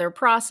talking about their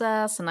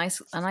process, a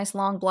nice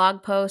long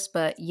blog post.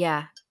 But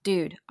yeah,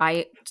 dude,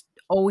 I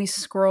always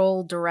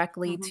scroll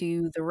directly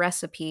to the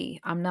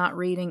recipe. I'm not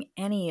reading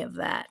any of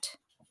that.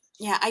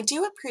 Yeah, I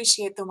do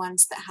appreciate the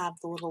ones that have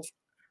the little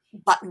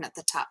button at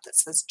the top that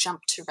says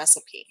jump to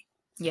recipe.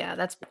 Yeah,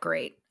 that's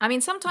great. I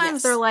mean,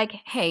 sometimes they're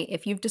like, hey,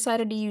 if you've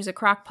decided to use a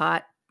crock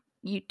pot,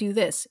 you do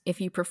this.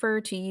 If you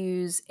prefer to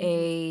use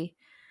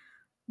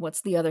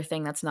what's the other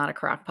thing that's not a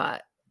crock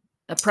pot?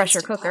 A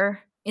pressure cooker,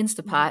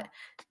 Instapot,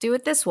 do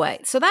it this way.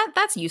 So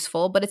that's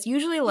useful, but it's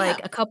usually like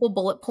a couple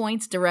bullet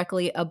points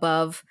directly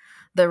above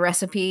the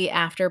recipe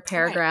after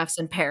paragraphs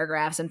and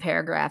paragraphs and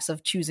paragraphs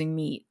of choosing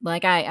meat.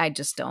 Like I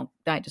just don't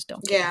care.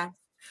 Yeah.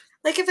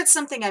 Like if it's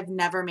something I've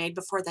never made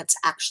before that's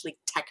actually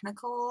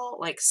technical,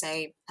 like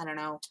say, I don't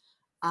know,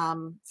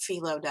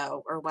 phyllo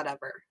dough or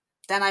whatever,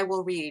 then I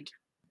will read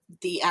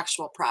the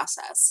actual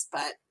process.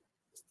 But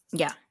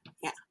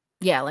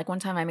yeah, like one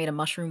time I made a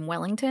mushroom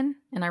Wellington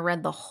and I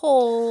read the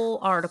whole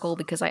article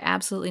because I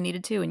absolutely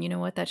needed to. And you know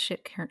what? That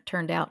shit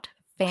turned out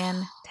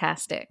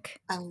fantastic.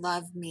 I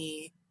love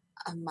me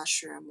a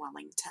mushroom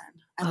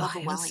Wellington. I love a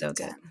Wellington. Was so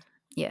good.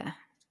 Yeah.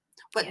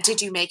 But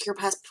did you make your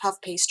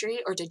puff pastry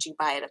or did you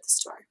buy it at the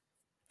store?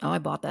 Oh, I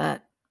bought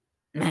that.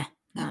 Meh,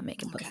 not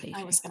making puff pastry.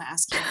 I was going to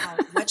ask you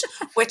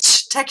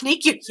which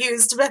technique you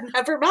used, but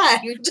never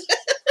mind.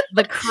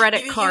 The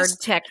credit card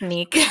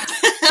technique.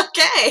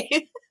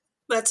 Okay.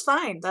 That's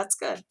fine. That's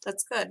good.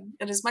 That's good.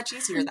 It is much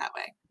easier that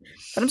way.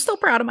 But I'm still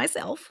proud of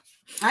myself.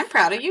 I'm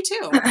proud of you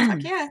too.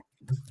 Fuck yeah.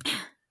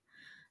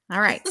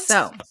 All right.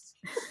 So,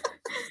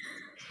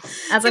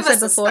 as I said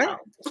before,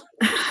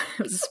 it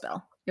was a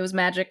spell. It was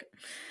magic.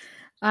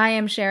 I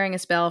am sharing a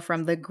spell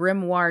from the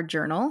Grimoire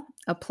Journal,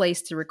 a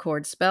place to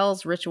record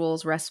spells,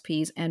 rituals,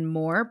 recipes, and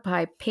more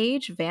by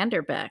Paige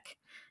Vanderbeck.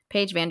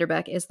 Paige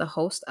Vanderbeck is the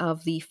host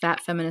of the Fat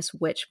Feminist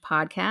Witch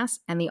podcast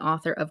and the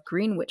author of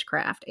Green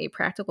Witchcraft, a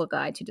practical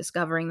guide to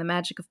discovering the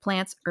magic of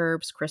plants,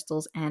 herbs,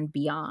 crystals, and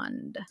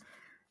beyond.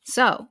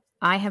 So,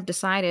 I have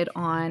decided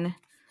on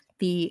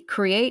the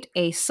Create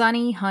a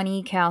Sunny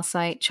Honey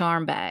Calcite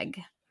Charm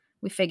Bag.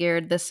 We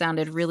figured this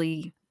sounded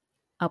really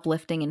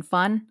uplifting and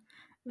fun.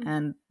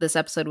 And this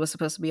episode was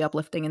supposed to be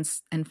uplifting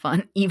and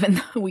fun,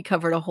 even though we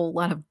covered a whole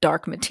lot of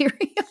dark material.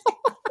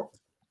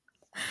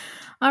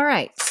 All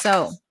right,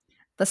 so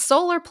the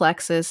solar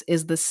plexus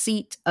is the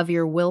seat of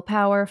your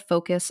willpower,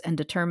 focus, and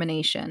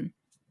determination,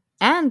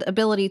 and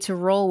ability to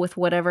roll with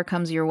whatever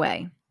comes your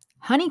way.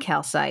 Honey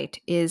calcite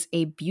is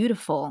a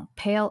beautiful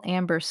pale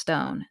amber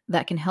stone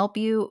that can help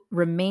you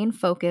remain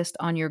focused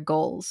on your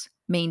goals,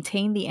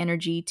 maintain the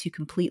energy to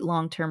complete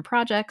long-term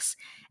projects,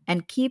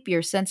 and keep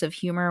your sense of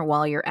humor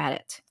while you're at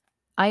it.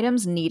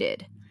 Items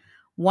needed: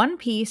 1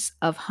 piece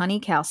of honey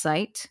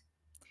calcite,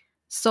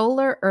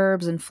 solar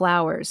herbs and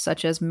flowers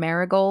such as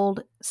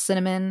marigold,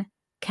 cinnamon,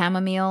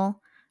 chamomile,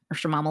 or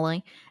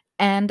chamomile,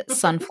 and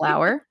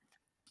sunflower,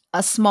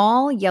 a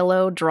small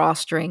yellow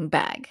drawstring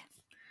bag.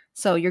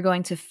 So you're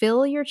going to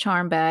fill your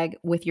charm bag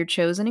with your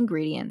chosen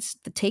ingredients,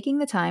 taking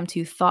the time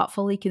to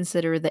thoughtfully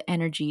consider the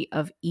energy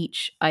of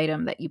each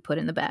item that you put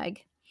in the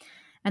bag.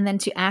 And then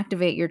to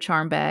activate your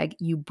charm bag,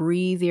 you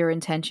breathe your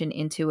intention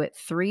into it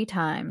 3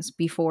 times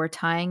before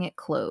tying it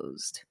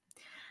closed.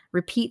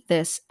 Repeat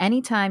this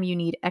anytime you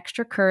need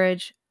extra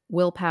courage,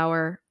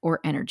 willpower, or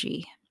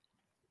energy.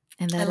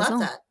 And that I is love all.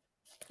 that.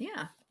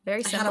 Yeah,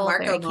 very simple. I had a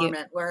Marco very cute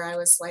moment where I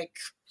was like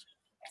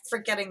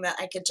forgetting that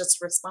I could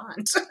just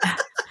respond.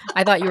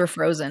 I thought you were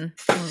frozen.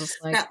 I was just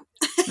like, no.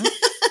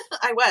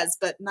 I was,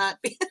 but not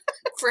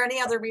for any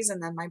other reason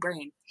than my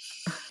brain.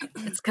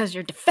 It's because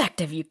you're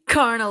defective, you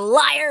carnal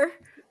liar.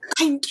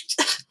 I'm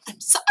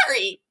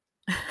sorry.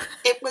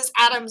 It was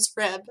Adam's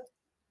rib.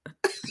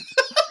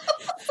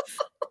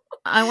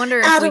 I wonder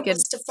if Adam we could.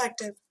 Was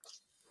defective.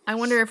 I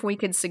wonder if we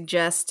could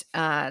suggest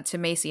to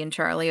Macy and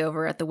Charlie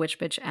over at the Witch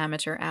Bitch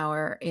Amateur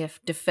Hour if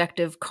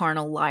 "Defective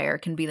Carnal Liar"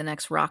 can be the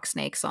next Rock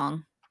Snake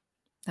song.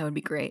 That would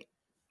be great.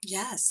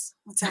 Yes,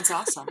 that sounds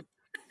awesome.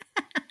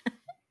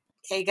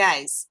 Hey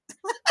guys.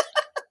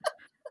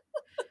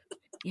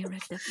 You're a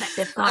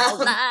defective carnal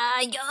liar.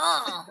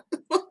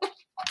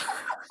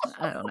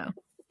 I don't know.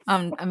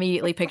 I'm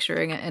immediately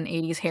picturing an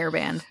 80s hair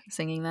band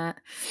singing that.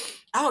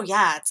 Oh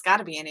yeah, it's got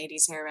to be an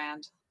 80s hair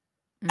band.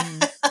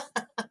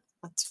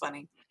 That's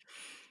funny.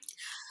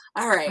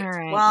 All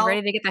right. Well, you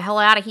ready to get the hell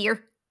out of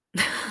here?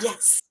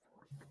 Yes,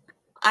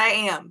 I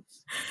am.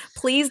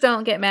 Please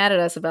don't get mad at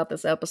us about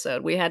this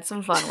episode. We had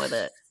some fun with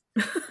it.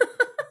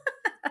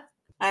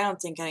 I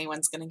don't think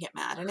anyone's going to get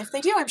mad. And if they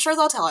do, I'm sure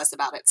they'll tell us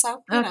about it.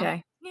 So,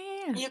 okay.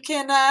 Yeah. You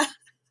can...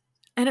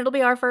 And it'll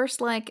be our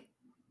first,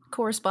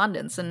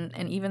 correspondence.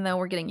 And even though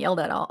we're getting yelled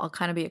at, I'll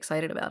kind of be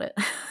excited about it.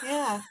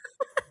 Yeah.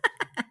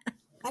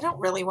 I don't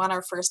really want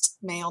our first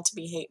mail to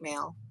be hate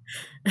mail.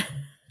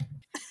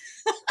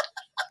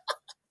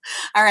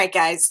 All right,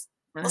 guys.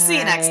 We'll see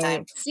you next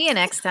time. See you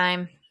next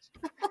time.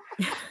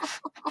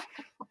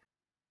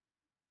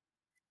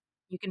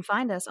 You can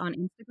find us on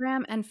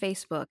Instagram and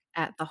Facebook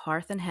at The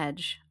Hearth and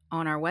Hedge,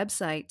 on our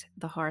website,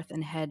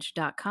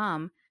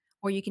 thehearthandhedge.com,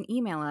 or you can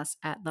email us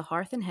at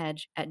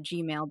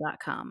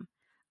thehearthandhedge@gmail.com.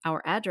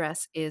 Our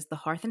address is The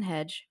Hearth and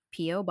Hedge,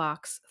 P.O.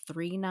 Box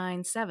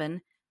 397,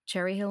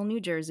 Cherry Hill,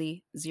 New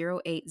Jersey,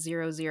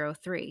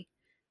 08003.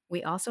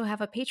 We also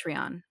have a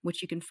Patreon,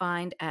 which you can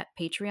find at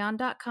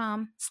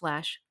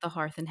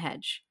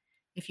patreon.com/thehearthandhedge.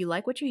 If you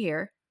like what you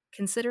hear,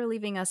 consider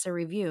leaving us a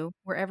review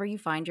wherever you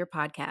find your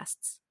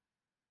podcasts.